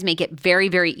 I always make it very,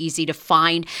 very easy to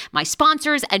find my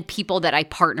sponsors and people that I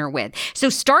partner with. So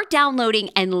start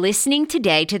downloading and listening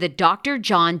today to the Dr.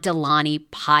 John Delaney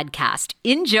podcast.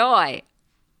 Enjoy.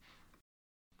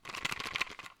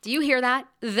 Do you hear that?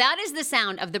 That is the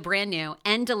sound of the brand new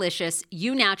and delicious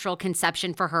Eu Natural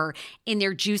Conception for Her in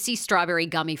their juicy strawberry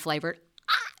gummy flavored.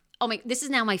 Oh my, this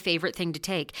is now my favorite thing to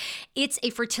take. It's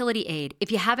a fertility aid.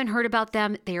 If you haven't heard about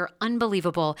them, they are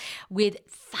unbelievable with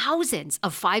thousands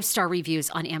of 5-star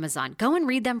reviews on Amazon. Go and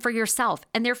read them for yourself.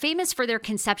 And they're famous for their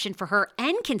Conception for Her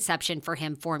and Conception for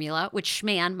Him formula, which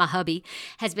Schman, my hubby,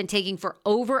 has been taking for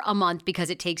over a month because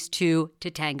it takes two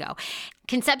to tango.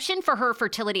 Conception for Her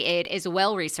fertility aid is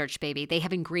well-researched, baby. They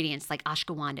have ingredients like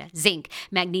ashwagandha, zinc,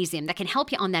 magnesium that can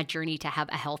help you on that journey to have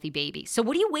a healthy baby. So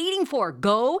what are you waiting for?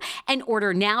 Go and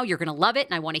order now. You're going to love it,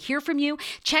 and I want to hear from you.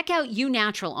 Check out Eu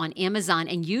Natural on Amazon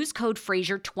and use code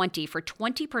Fraser20 for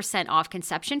 20% off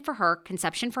Conception for Her,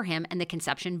 Conception for Him, and the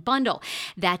Conception Bundle.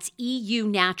 That's EU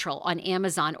Natural on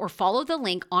Amazon, or follow the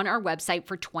link on our website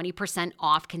for 20%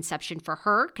 off Conception for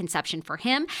Her, Conception for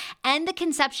Him, and the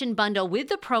Conception Bundle with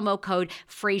the promo code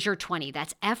Fraser20.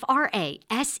 That's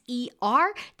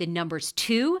Fraser, the numbers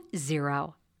 20.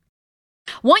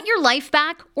 Want your life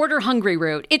back? Order Hungry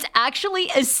Root. It's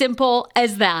actually as simple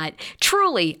as that.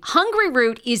 Truly, Hungry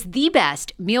Root is the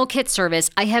best meal kit service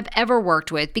I have ever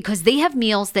worked with because they have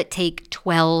meals that take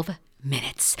 12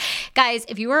 minutes. Guys,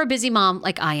 if you are a busy mom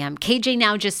like I am, KJ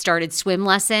now just started swim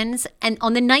lessons. And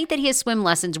on the night that he has swim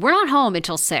lessons, we're not home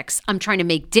until 6. I'm trying to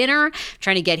make dinner,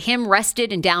 trying to get him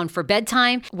rested and down for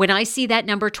bedtime. When I see that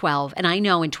number 12, and I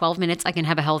know in 12 minutes I can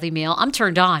have a healthy meal, I'm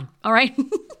turned on. All right.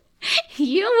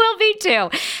 You will be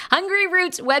too. Hungry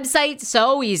Root's website,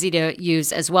 so easy to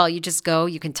use as well. You just go,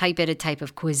 you can type in a type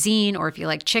of cuisine, or if you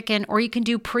like chicken, or you can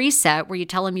do preset where you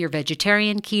tell them you're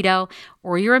vegetarian, keto,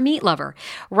 or you're a meat lover.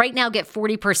 Right now, get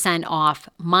 40% off.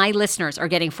 My listeners are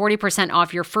getting 40%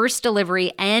 off your first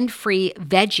delivery and free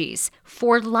veggies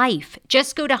for life.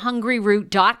 Just go to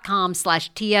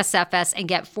hungryroot.com/TSFS and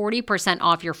get 40%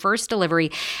 off your first delivery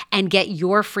and get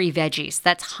your free veggies.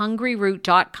 That's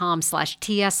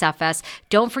hungryroot.com/TSFS.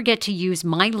 Don't forget to use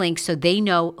my link so they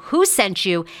know who sent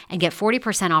you and get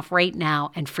 40% off right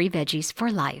now and free veggies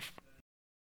for life.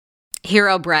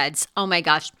 Hero breads. Oh my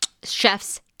gosh.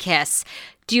 Chef's kiss.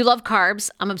 Do you love carbs?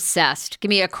 I'm obsessed. Give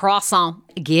me a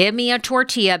croissant. Give me a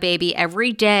tortilla, baby,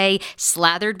 every day,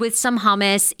 slathered with some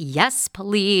hummus. Yes,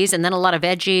 please. And then a lot of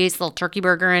veggies, a little turkey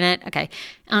burger in it. Okay.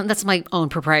 That's my own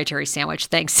proprietary sandwich.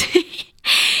 Thanks.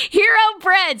 Hero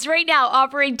Breads right now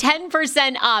offering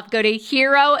 10% off. Go to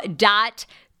hero.co.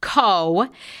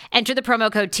 Enter the promo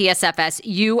code TSFS.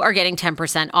 You are getting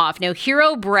 10% off. Now,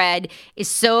 Hero Bread is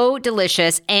so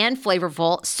delicious and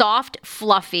flavorful, soft,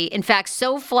 fluffy. In fact,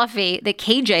 so fluffy that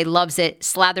KJ loves it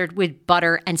slathered with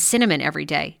butter and cinnamon every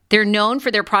day. They're known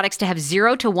for their products to have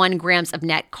 0 to 1 grams of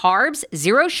net carbs,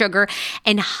 0 sugar,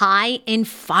 and high in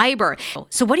fiber.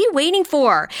 So what are you waiting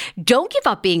for? Don't give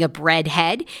up being a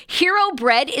breadhead. Hero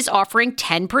Bread is offering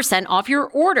 10% off your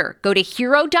order. Go to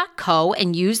hero.co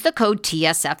and use the code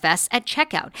TSFS at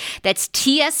checkout. That's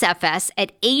TSFS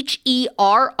at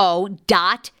HERO.CO.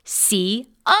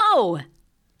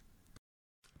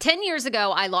 10 years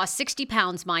ago, I lost 60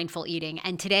 pounds mindful eating,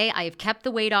 and today I have kept the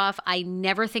weight off. I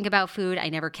never think about food. I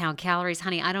never count calories.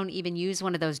 Honey, I don't even use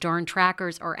one of those darn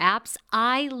trackers or apps.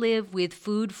 I live with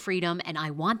food freedom, and I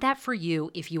want that for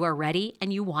you if you are ready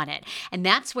and you want it. And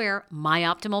that's where My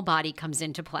Optimal Body comes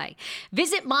into play.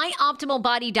 Visit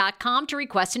myoptimalbody.com to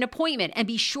request an appointment, and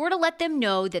be sure to let them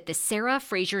know that the Sarah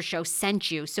Fraser Show sent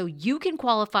you so you can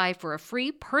qualify for a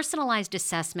free personalized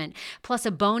assessment plus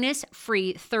a bonus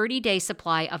free 30-day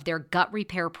supply of their gut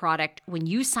repair product when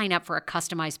you sign up for a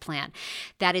customized plan.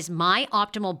 That is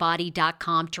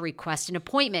myoptimalbody.com to request an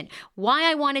appointment. Why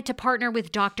I wanted to partner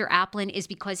with Dr. Applin is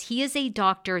because he is a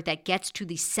doctor that gets to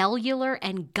the cellular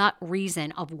and gut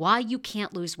reason of why you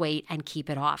can't lose weight and keep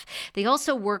it off. They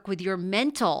also work with your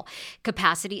mental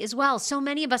capacity as well. So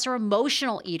many of us are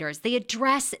emotional eaters. They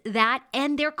address that,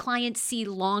 and their clients see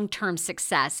long-term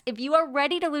success. If you are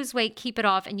ready to lose weight, keep it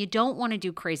off, and you don't want to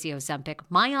do crazy Ozempic,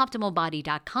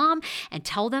 myoptimalbody.com, and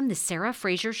tell them the Sarah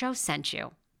Fraser Show sent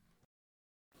you.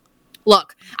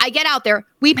 Look, I get out there.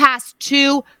 We pass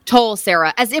 2 tolls,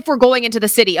 Sarah, as if we're going into the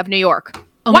city of New York.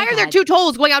 Why are there 2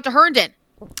 tolls going out to Herndon?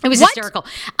 It was hysterical.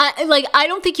 I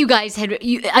don't think you guys I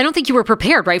don't think you were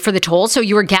prepared, right, for the tolls. So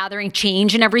you were gathering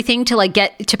change and everything to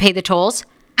get to pay the tolls.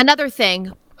 Another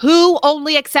thing. Who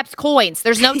only accepts coins?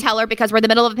 There's no teller because we're in the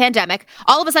middle of a pandemic.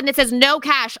 All of a sudden it says no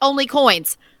cash, only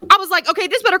coins. I was like, okay,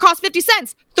 this better cost 50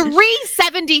 cents.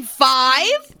 $3.75?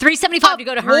 $3.75 to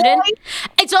go to Herndon?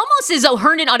 It's almost as though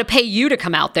Herndon ought to pay you to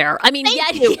come out there. I mean,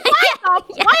 Thank you. Why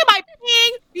am I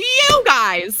paying you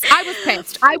guys? I was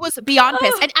pissed. I was beyond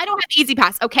pissed. And I don't have Easy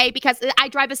Pass, okay? Because I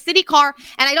drive a city car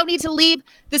and I don't need to leave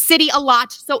the city a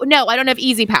lot. So no, I don't have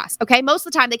Easy Pass, okay? Most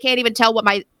of the time they can't even tell what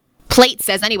my plate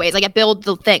says anyways. I get billed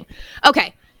the thing.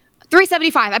 Okay.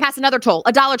 $3.75. I pass another toll,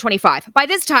 $1.25. By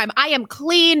this time, I am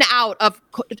clean out of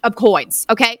coins,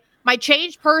 okay? My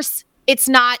change purse, it's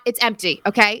empty,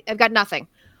 okay? I've got nothing.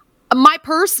 My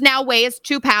purse now weighs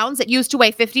 2 pounds. It used to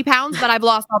weigh 50 pounds, but I've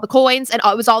lost all the coins and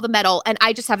it was all the metal, and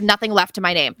I just have nothing left to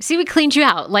my name. See, we cleaned you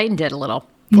out. Lightened it a little.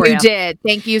 You did.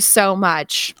 Thank you so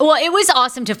much. Well, it was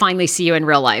awesome to finally see you in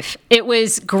real life. It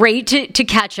was great to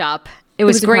catch up. It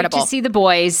was great incredible to see the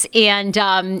boys. And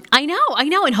I know.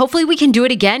 And hopefully we can do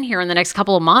it again here in the next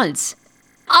couple of months.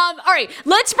 All right,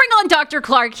 let's bring on Dr.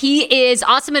 Clark. He is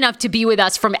awesome enough to be with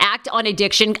us from Act on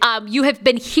Addiction. You have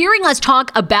been hearing us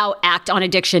talk about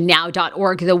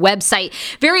actonaddictionnow.org, the website.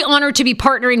 Very honored to be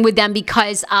partnering with them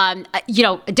because,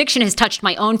 addiction has touched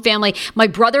my own family. My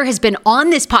brother has been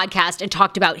on this podcast and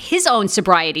talked about his own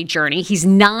sobriety journey. He's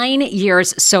 9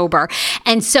 years sober.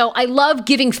 And so I love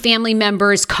giving family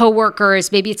members,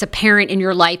 coworkers, maybe it's a parent in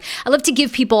your life. I love to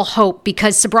give people hope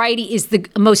because sobriety is the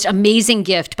most amazing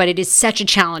gift, but it is such a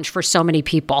challenge for so many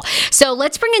people. So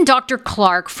let's bring in Dr.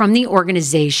 Clark from the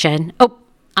organization. I'll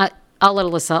let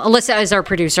Alyssa is our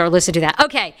producer. Alyssa do that.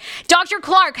 Okay. Dr.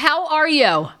 Clark, how are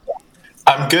you?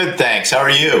 I'm good, thanks. How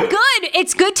are you? Good.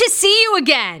 It's good to see you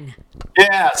again.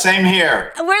 Yeah, same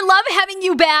here. We love having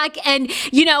you back. And,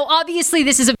 obviously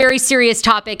this is a very serious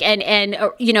topic and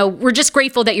we're just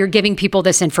grateful that you're giving people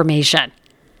this information.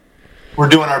 We're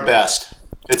doing our best.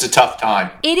 It's a tough time.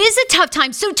 It is a tough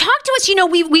time. So talk to us.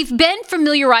 We've been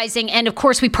familiarizing, and of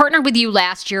course, we partnered with you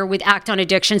last year with Act on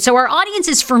Addiction. So our audience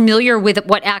is familiar with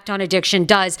what Act on Addiction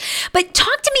does. But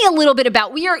talk to me a little bit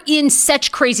about, we are in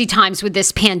such crazy times with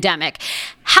this pandemic.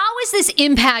 How is this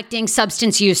impacting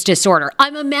substance use disorder?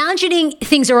 I'm imagining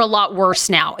things are a lot worse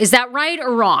now. Is that right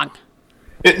or wrong?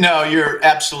 No, you're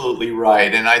absolutely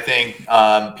right. And I think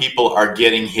people are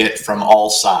getting hit from all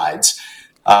sides.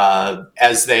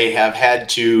 As they have had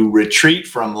to retreat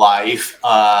from life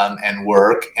and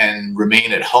work and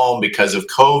remain at home because of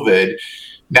COVID,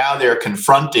 now they're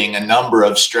confronting a number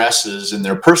of stresses in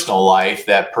their personal life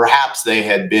that perhaps they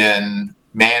had been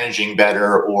managing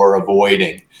better or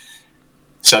avoiding.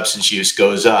 Substance use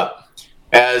goes up.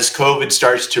 As COVID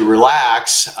starts to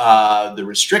relax the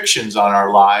restrictions on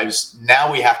our lives, now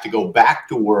we have to go back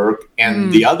to work,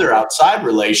 and the other outside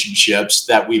relationships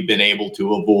that we've been able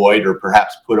to avoid or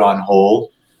perhaps put on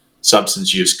hold,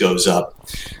 substance use goes up.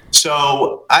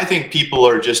 So I think people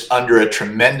are just under a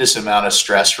tremendous amount of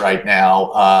stress right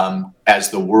now as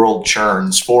the world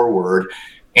churns forward.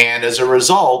 And as a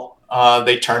result,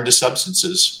 they turn to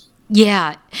substances.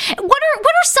 Yeah. What are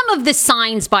some of the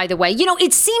signs, by the way?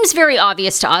 It seems very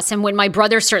obvious to us. And when my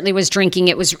brother certainly was drinking,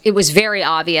 it was very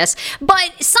obvious.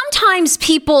 But sometimes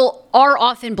people are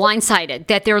often blindsided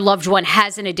that their loved one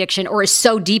has an addiction or is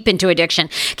so deep into addiction.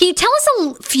 Can you tell us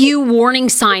a few warning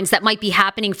signs that might be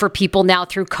happening for people now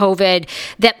through COVID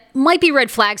that might be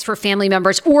red flags for family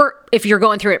members, or if you're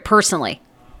going through it personally?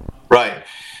 Right.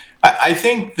 I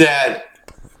think that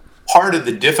part of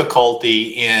the difficulty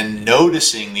in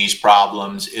noticing these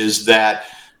problems is that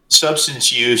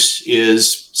substance use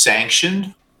is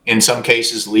sanctioned, in some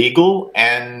cases legal,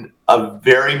 and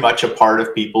very much a part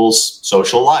of people's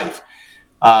social life.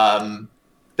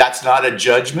 That's not a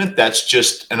judgment, that's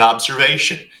just an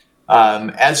observation.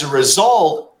 As a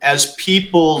result, as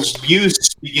people's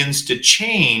use begins to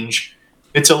change,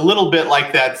 it's a little bit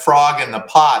like that frog in the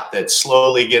pot that's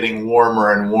slowly getting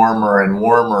warmer and warmer and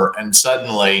warmer, and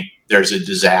suddenly there's a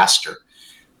disaster.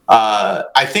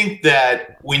 I think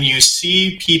that when you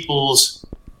see people's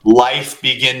life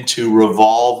begin to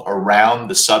revolve around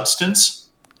the substance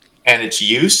and its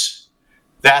use,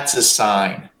 that's a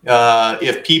sign.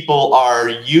 If people are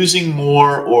using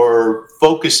more or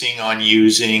focusing on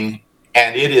using,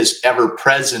 and it is ever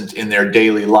present in their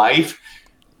daily life,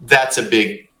 that's a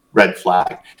big red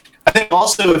flag. I think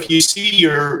also if you see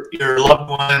your loved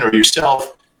one or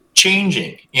yourself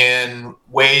changing in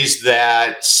ways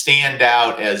that stand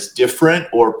out as different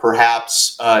or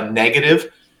perhaps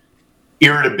negative,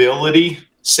 irritability,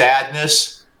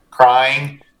 sadness,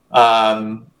 crying,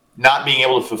 not being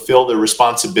able to fulfill their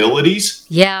responsibilities.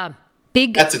 Yeah.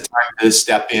 That's a time to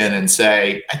step in and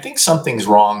say, I think something's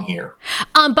wrong here.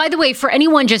 By the way, for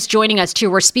anyone just joining us too,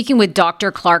 we're speaking with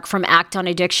Dr. Clark from Act on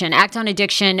Addiction. Act on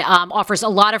Addiction offers a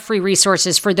lot of free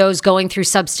resources for those going through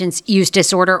substance use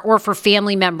disorder or for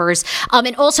family members,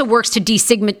 and also works to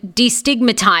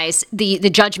destigmatize the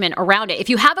judgment around it. If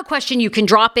you have a question, you can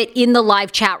drop it in the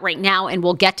live chat right now, and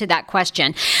we'll get to that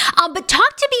question. But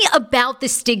talk to me about the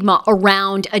stigma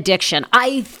around addiction.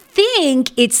 I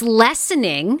think it's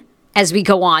lessening as we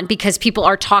go on because people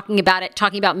are talking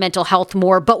about mental health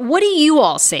more. But what do you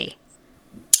all see?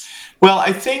 Well,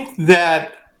 I think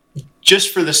that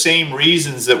just for the same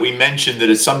reasons that we mentioned that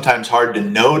it's sometimes hard to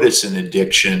notice an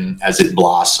addiction as it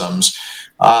blossoms,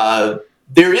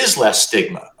 there is less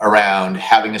stigma around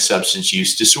having a substance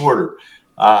use disorder.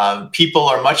 People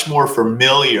are much more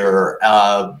familiar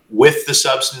with the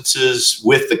substances,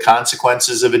 with the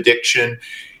consequences of addiction.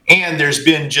 And there's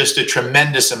been just a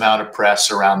tremendous amount of press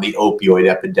around the opioid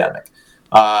epidemic.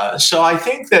 So I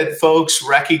think that folks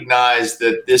recognize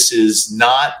that this is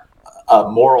not a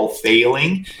moral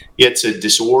failing. It's a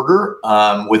disorder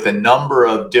with a number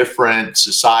of different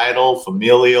societal,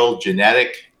 familial,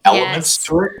 genetic elements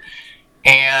to it.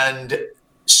 And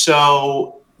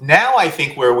so now I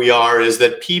think where we are is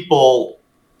that people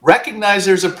recognize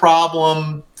there's a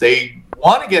problem. They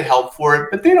want to get help for it,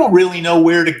 but they don't really know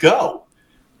where to go.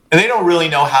 And they don't really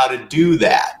know how to do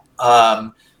that.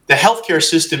 The healthcare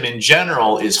system in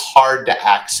general is hard to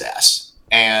access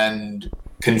and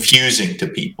confusing to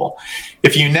people.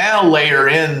 If you now layer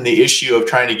in the issue of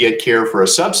trying to get care for a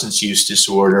substance use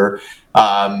disorder,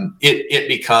 it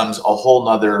becomes a whole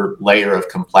nother layer of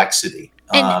complexity.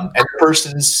 And the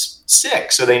person's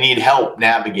sick, so they need help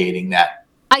navigating that.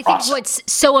 I think what's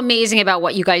so amazing about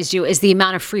what you guys do is the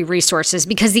amount of free resources,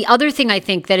 because the other thing I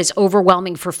think that is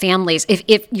overwhelming for families,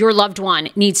 if your loved one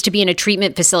needs to be in a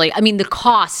treatment facility, I mean, the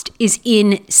cost is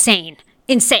insane.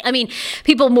 I mean,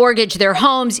 people mortgage their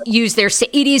homes,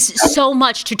 it is so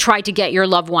much to try to get your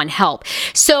loved one help.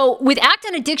 So with Act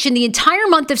on Addiction, the entire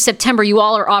month of September, you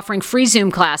all are offering free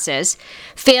Zoom classes,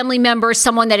 family members,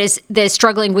 someone that is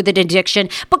struggling with an addiction.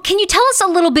 But can you tell us a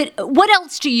little bit, what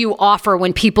else do you offer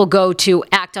when people go to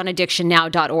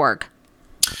actonaddictionnow.org?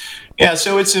 Yeah,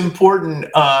 so it's important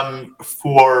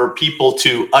for people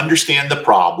to understand the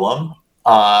problem.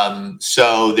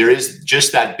 So there is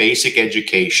just that basic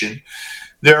education.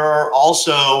 There are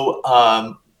also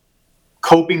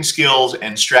coping skills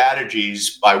and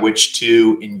strategies by which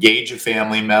to engage a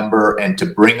family member and to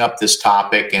bring up this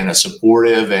topic in a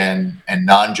supportive and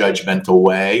non-judgmental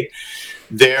way.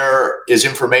 There is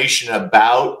information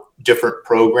about different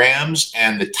programs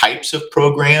and the types of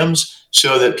programs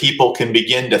so that people can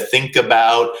begin to think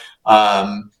about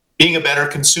being a better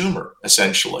consumer,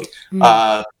 essentially.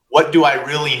 What do I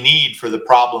really need for the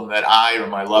problem that I or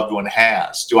my loved one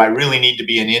has? Do I really need to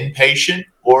be an inpatient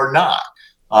or not?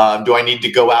 Do I need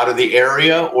to go out of the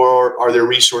area, or are there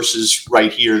resources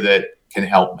right here that can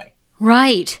help me?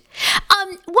 Right.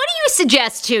 What do you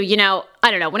suggest to,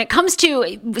 I don't know, when it comes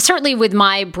to, certainly with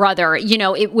my brother,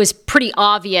 it was pretty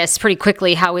obvious pretty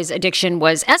quickly how his addiction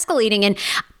was escalating, and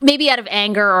maybe out of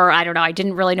anger, or I don't know, I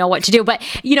didn't really know what to do, but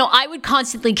I would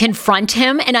constantly confront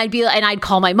him, and I'd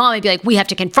call my mom, I'd be like, we have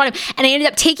to confront him. And I ended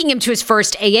up taking him to his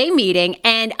first AA meeting.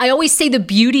 And I always say the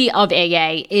beauty of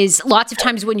AA is lots of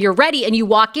times when you're ready and you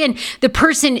walk in, the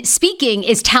person speaking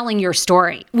is telling your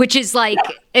story, which is like,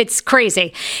 it's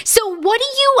crazy. So what do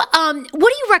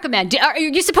you recommend? Are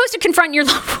you supposed to confront your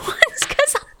loved ones?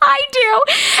 Because I do.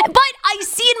 But I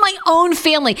see in my own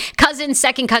family, cousins,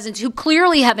 second cousins, who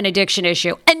clearly have an addiction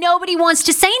issue, and nobody wants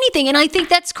to say anything. And I think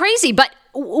that's crazy. But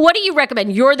what do you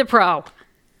recommend? You're the pro.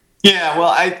 Yeah,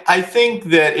 well, I think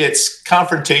that it's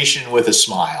confrontation with a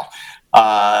smile.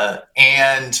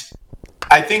 And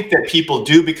I think that people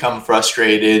do become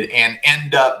frustrated and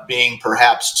end up being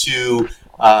perhaps too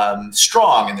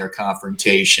strong in their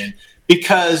confrontation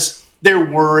because they're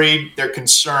worried, they're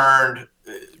concerned,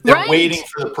 They're waiting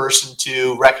for the person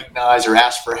to recognize or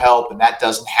ask for help, and that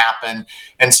doesn't happen.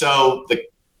 And so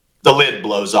the lid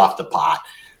blows off the pot.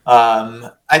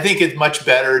 I think it's much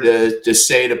better to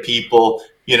say to people,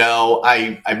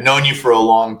 I've known you for a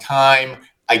long time.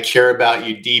 I care about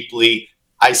you deeply.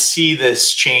 I see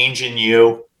this change in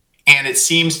you, and it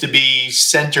seems to be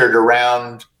centered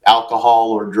around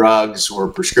alcohol or drugs or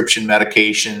prescription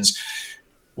medications.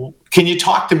 Can you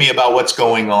talk to me about what's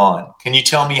going on? Can you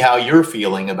tell me how you're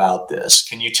feeling about this?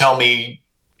 Can you tell me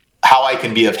how I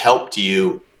can be of help to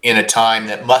you in a time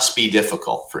that must be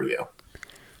difficult for you?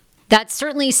 That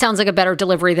certainly sounds like a better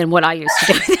delivery than what I used to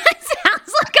do. That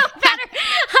sounds like a better,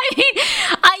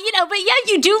 but yeah,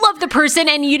 you do love the person,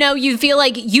 and you feel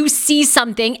like you see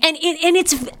something, and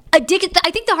it's addicted.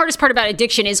 I think the hardest part about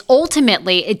addiction is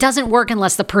ultimately it doesn't work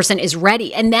unless the person is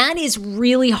ready, and that is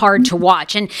really hard to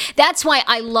watch. And that's why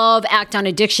I love Act on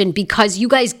Addiction, because you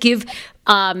guys give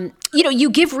you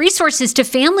give resources to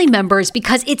family members,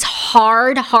 because it's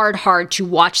hard to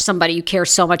watch somebody you care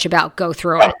so much about go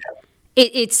through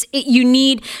it.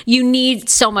 You need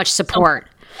so much support.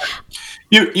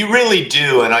 You really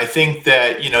do. And I think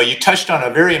that, you touched on a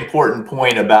very important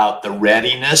point about the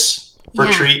readiness for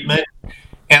treatment.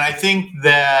 And I think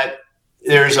that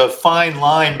there's a fine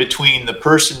line between the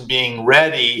person being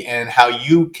ready and how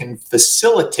you can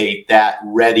facilitate that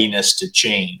readiness to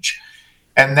change.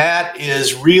 And that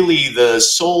is really the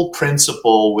sole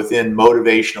principle within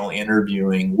motivational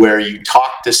interviewing, where you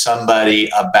talk to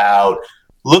somebody about,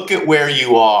 look at where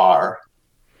you are.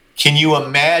 Can you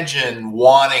imagine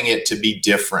wanting it to be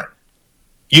different?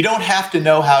 You don't have to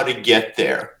know how to get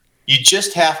there. You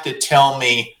just have to tell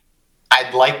me,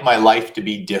 I'd like my life to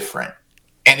be different.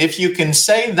 And if you can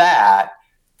say that,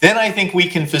 then I think we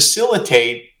can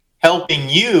facilitate helping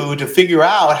you to figure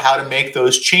out how to make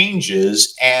those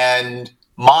changes and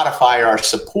modify our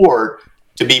support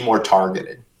to be more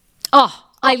targeted. Oh,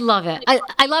 I love it.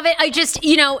 I love it. I just,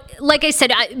 like I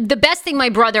said, the best thing my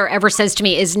brother ever says to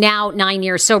me is, now 9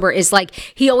 years sober, is like,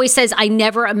 he always says, I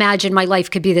never imagined my life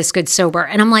could be this good sober.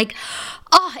 And I'm like,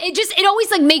 oh, it always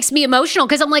like makes me emotional,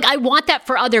 because I'm like, I want that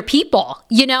for other people.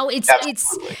 It's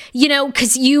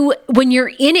because when you're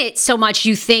in it so much,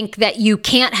 you think that you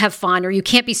can't have fun or you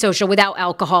can't be social without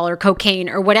alcohol or cocaine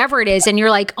or whatever it is. And you're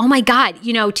like, oh my God,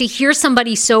 to hear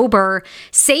somebody sober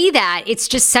say that, it's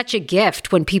just such a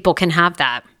gift when people can have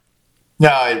that.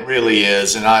 No, it really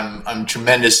is. And I'm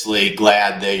tremendously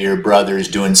glad that your brother's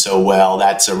doing so well.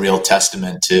 That's a real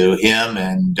testament to him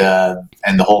and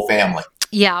the whole family.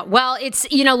 Yeah, well, it's,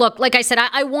 look, like I said,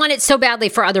 I want it so badly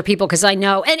for other people, because I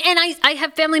know, and I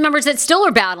have family members that still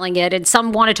are battling it, and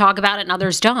some want to talk about it and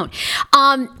others don't.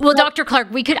 Well, Dr. Clark,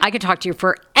 I could talk to you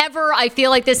forever. I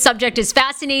feel like this subject is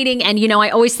fascinating, and, I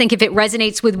always think if it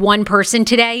resonates with one person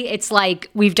today, it's like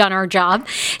we've done our job.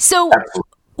 So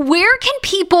where can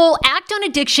people,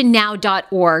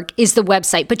 actonaddictionnow.org is the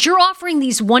website, but you're offering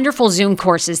these wonderful Zoom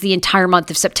courses the entire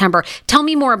month of September. Tell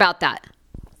me more about that.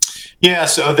 Yeah,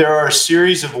 so there are a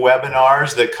series of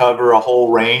webinars that cover a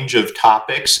whole range of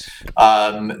topics.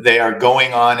 They are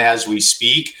going on as we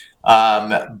speak,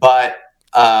 but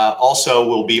also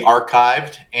will be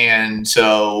archived, and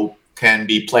so can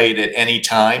be played at any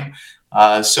time.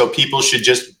 So people should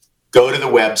just go to the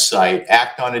website,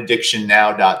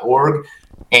 actonaddictionnow.org,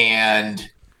 and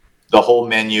the whole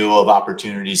menu of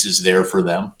opportunities is there for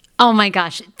them. Oh my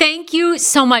gosh. Thank you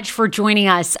so much for joining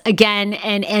us again.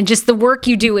 And just the work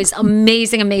you do is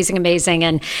amazing, amazing, amazing.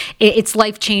 And it's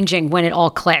life-changing when it all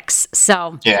clicks.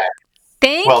 So yeah.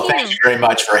 Thank you. Thank you very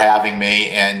much for having me,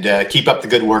 and keep up the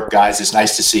good work, guys. It's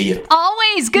nice to see you.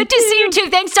 Always. Good to see you too.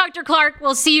 Thanks, Dr. Clark.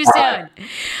 We'll see you soon.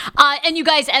 Right. And you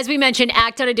guys, as we mentioned,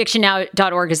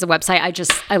 actonaddictionnow.org is the website.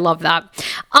 I love that.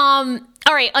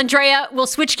 All right, Andrea, we'll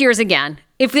switch gears again.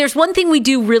 If there's one thing we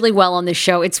do really well on this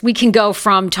show, it's we can go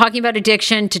from talking about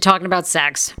addiction to talking about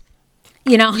sex.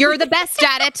 You're the best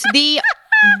at it.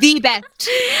 The best.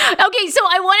 Okay, so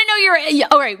I want to know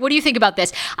all right, what do you think about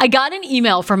this? I got an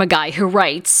email from a guy who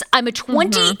writes, I'm a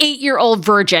 28-year-old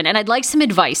virgin, and I'd like some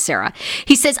advice, Sarah.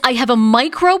 He says, I have a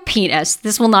micro penis.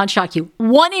 This will not shock you.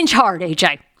 1 inch hard,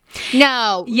 AJ.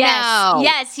 No. Yes. No.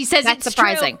 Yes, he says that's it's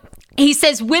surprising. True. He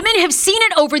says, women have seen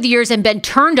it over the years and been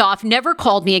turned off, never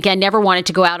called me again, never wanted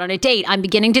to go out on a date. I'm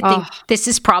beginning to think this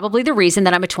is probably the reason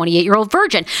that I'm a 28-year-old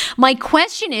virgin. My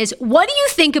question is, what do you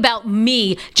think about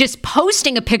me just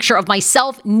posting a picture of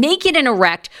myself naked and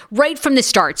erect right from the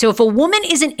start? So if a woman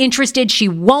isn't interested, she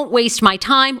won't waste my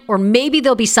time, or maybe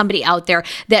there'll be somebody out there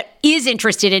that is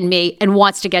interested in me and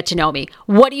wants to get to know me.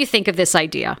 What do you think of this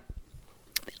idea?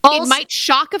 Also, it might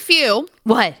shock a few.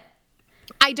 What?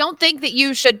 I don't think that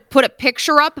you should put a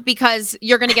picture up because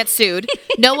you're going to get sued.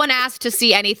 No one asked to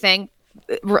see anything.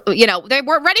 You know, they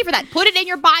weren't ready for that. Put it in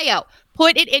your bio.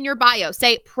 Put it in your bio.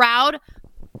 Say, proud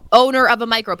owner of a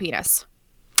micro penis.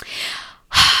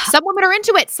 Some women are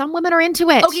into it. Some women are into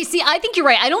it. Okay, see, I think you're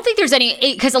right. I don't think there's any,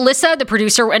 because Alyssa, the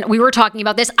producer, and we were talking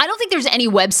about this, I don't think there's any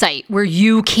website where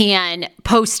you can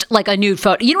post like a nude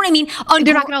photo. You know what I mean?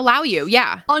 They're not going to allow you,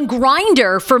 yeah. On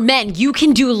Grindr, for men, you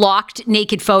can do locked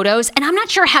naked photos, and I'm not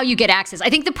sure how you get access. I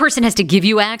think the person has to give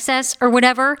you access or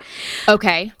whatever.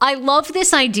 Okay. I love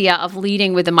this idea of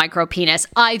leading with a micro penis,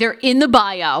 either in the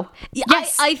bio.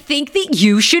 Yes. I think that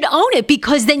you should own it,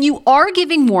 because then you are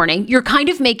giving warning. You're kind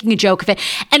of making a joke of it.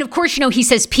 And of course, you know, he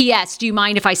says, P.S., do you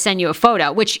mind if I send you a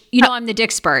photo? Which, you know, I'm the dick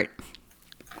expert.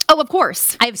 Oh, of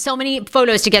course. I have so many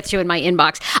photos to get through in my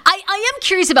inbox. I am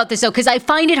curious about this, though, because I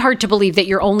find it hard to believe that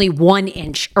you're only 1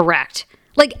 inch erect.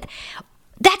 Like,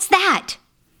 that's that.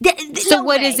 So No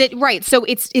what way. is it? Right. So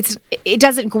it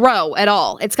doesn't grow at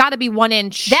all. It's got to be 1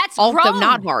 inch. That's also grown.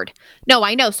 not hard. No,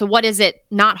 I know. So what is it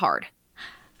not hard?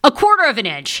 1/4 of an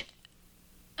inch.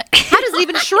 How does it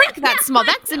even shrink that small?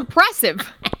 That's impressive.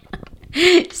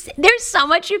 There's so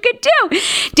much you could do.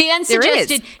 Dan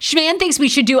suggested, Schman thinks we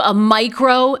should do a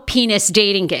micro penis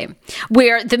dating game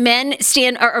where the men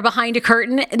are behind a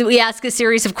curtain and we ask a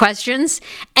series of questions.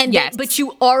 And yes. but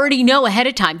you already know ahead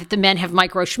of time that the men have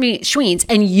micro schweens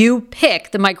and you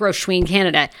pick the micro schween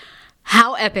candidate.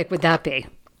 How epic would that be?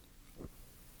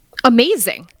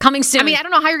 Amazing. Coming soon. I mean, I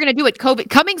don't know how you're going to do it. COVID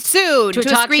coming soon to a a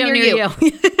talk screen show near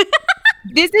you.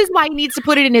 This is why he needs to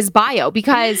put it in his bio,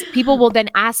 because people will then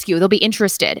ask you, they'll be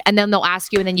interested, and then they'll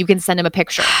ask you, and then you can send them a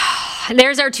picture.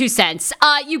 There's our 2 cents.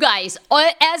 You guys,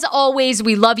 as always,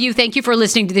 we love you. Thank you for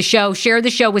listening to the show. Share the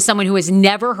show with someone who has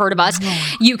never heard of us.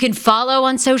 You can follow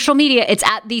on social media. It's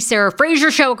at The Sarah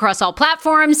Fraser Show across all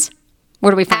platforms.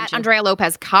 Where do we find At you? Andrea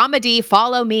Lopez Comedy.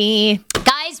 Follow me.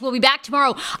 Guys, we'll be back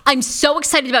tomorrow. I'm so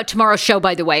excited about tomorrow's show,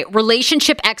 by the way.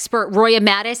 Relationship expert Roya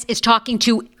Mattis is talking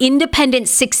to independent,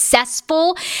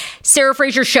 successful Sarah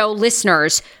Fraser Show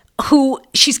listeners who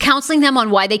she's counseling them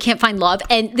on why they can't find love.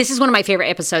 And this is one of my favorite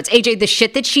episodes. AJ, the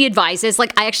shit that she advises,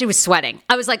 like, I actually was sweating.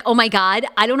 I was like, oh my God,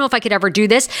 I don't know if I could ever do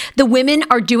this. The women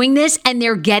are doing this and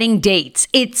they're getting dates.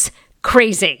 It's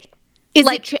crazy. Is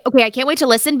it okay? I can't wait to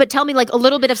listen. But tell me, like, a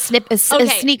little bit of a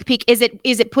sneak peek. Is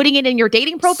it putting it in your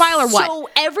dating profile or what? So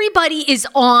everybody is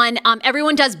on.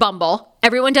 Everyone does Bumble.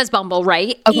 Everyone does Bumble,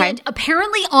 right? Okay. And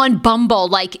apparently on Bumble,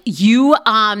 like you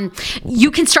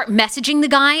can start messaging the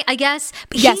guy, I guess.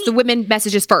 Yes, the women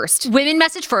messages first. Women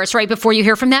message first, right, before you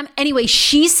hear from them. Anyway,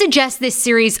 she suggests this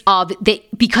series of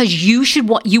that because you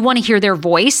want to hear their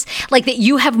voice, like that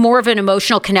you have more of an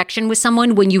emotional connection with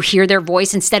someone when you hear their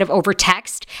voice instead of over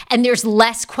text, and there's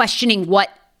less questioning what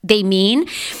they mean.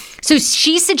 So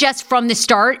she suggests from the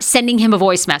start sending him a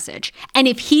voice message. And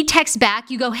if he texts back,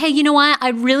 you go, hey, you know what?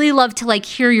 I'd really love to like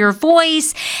hear your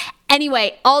voice.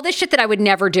 Anyway, all this shit that I would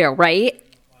never do, right?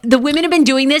 The women have been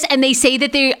doing this and they say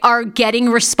that they are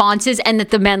getting responses and that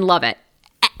the men love it.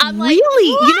 I'm like,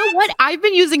 really? what? You know what? I've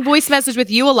been using voice message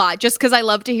with you a lot just because I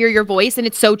love to hear your voice, and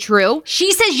it's so true.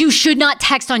 She says you should not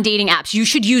text on dating apps. You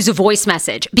should use a voice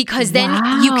message because then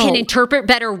you can interpret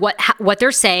better what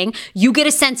they're saying. You get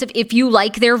a sense of if you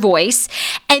like their voice.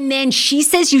 And then she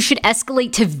says you should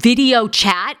escalate to video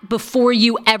chat before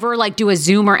you ever like do a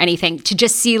Zoom or anything to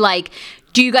just see like,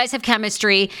 do you guys have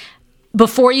chemistry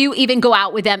before you even go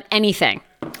out with them, anything.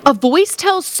 A voice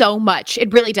tells so much.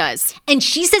 It really does. And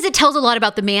she says it tells a lot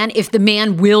about the man if the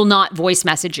man will not voice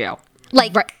message you.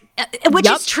 Like, which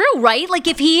is true, right? Like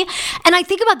if and I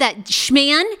think about that,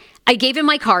 Schman, I gave him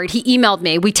my card. He emailed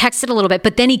me. We texted a little bit,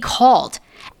 but then he called.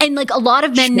 And like a lot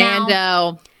of men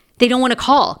now, they don't want to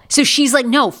call. So she's like,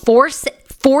 no, force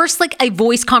like a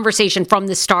voice conversation from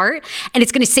the start. And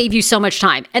it's going to save you so much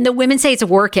time. And the women say it's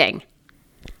working.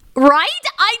 Right?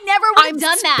 I never would have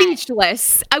done that. I'm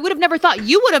speechless. I would have never thought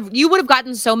you would have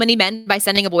gotten so many men by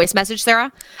sending a voice message, Sarah,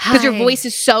 because your voice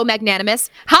is so magnanimous.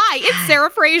 Hi, it's Sarah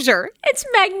Fraser. It's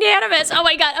magnanimous. Oh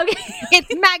my God. Okay. It's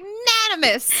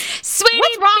magnanimous. Sweetie,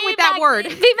 what's wrong with that word?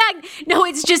 No,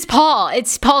 it's just Paul.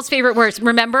 It's Paul's favorite words.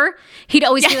 Remember? He'd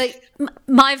always be like,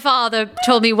 my father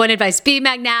told me one advice, be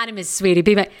magnanimous, sweetie.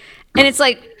 And it's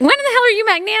like, when the hell are you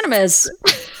magnanimous?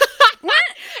 What?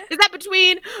 Is that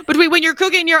between when you're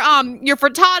cooking your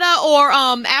frittata or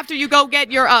after you go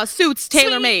get your suits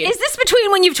tailor-made? Is this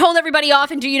between when you've told everybody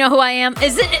off and do you know who I am?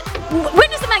 Is it? When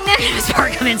does the magnanimous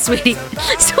part come in, sweetie?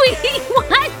 Sweetie,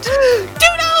 what? Do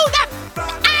you know that?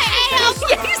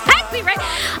 Yeah, exactly right.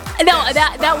 No,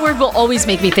 that word word will always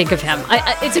make me think of him.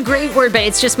 It's a great word, but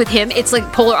it's just with him, it's like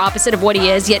polar opposite of what he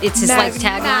is, yet it's his like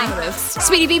tagline.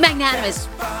 Speedy, be magnanimous.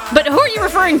 But who are you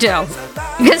referring to?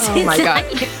 Because oh my God.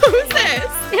 Who's this?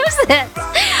 Who's this?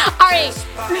 All right.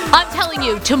 I'm telling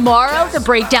you, tomorrow the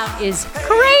breakdown is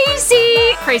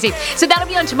crazy. Crazy. So that'll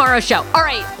be on tomorrow's show. All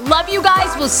right. Love you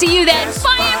guys. We'll see you then.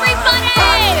 Bye, everybody.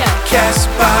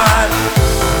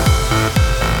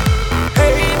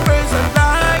 Hey.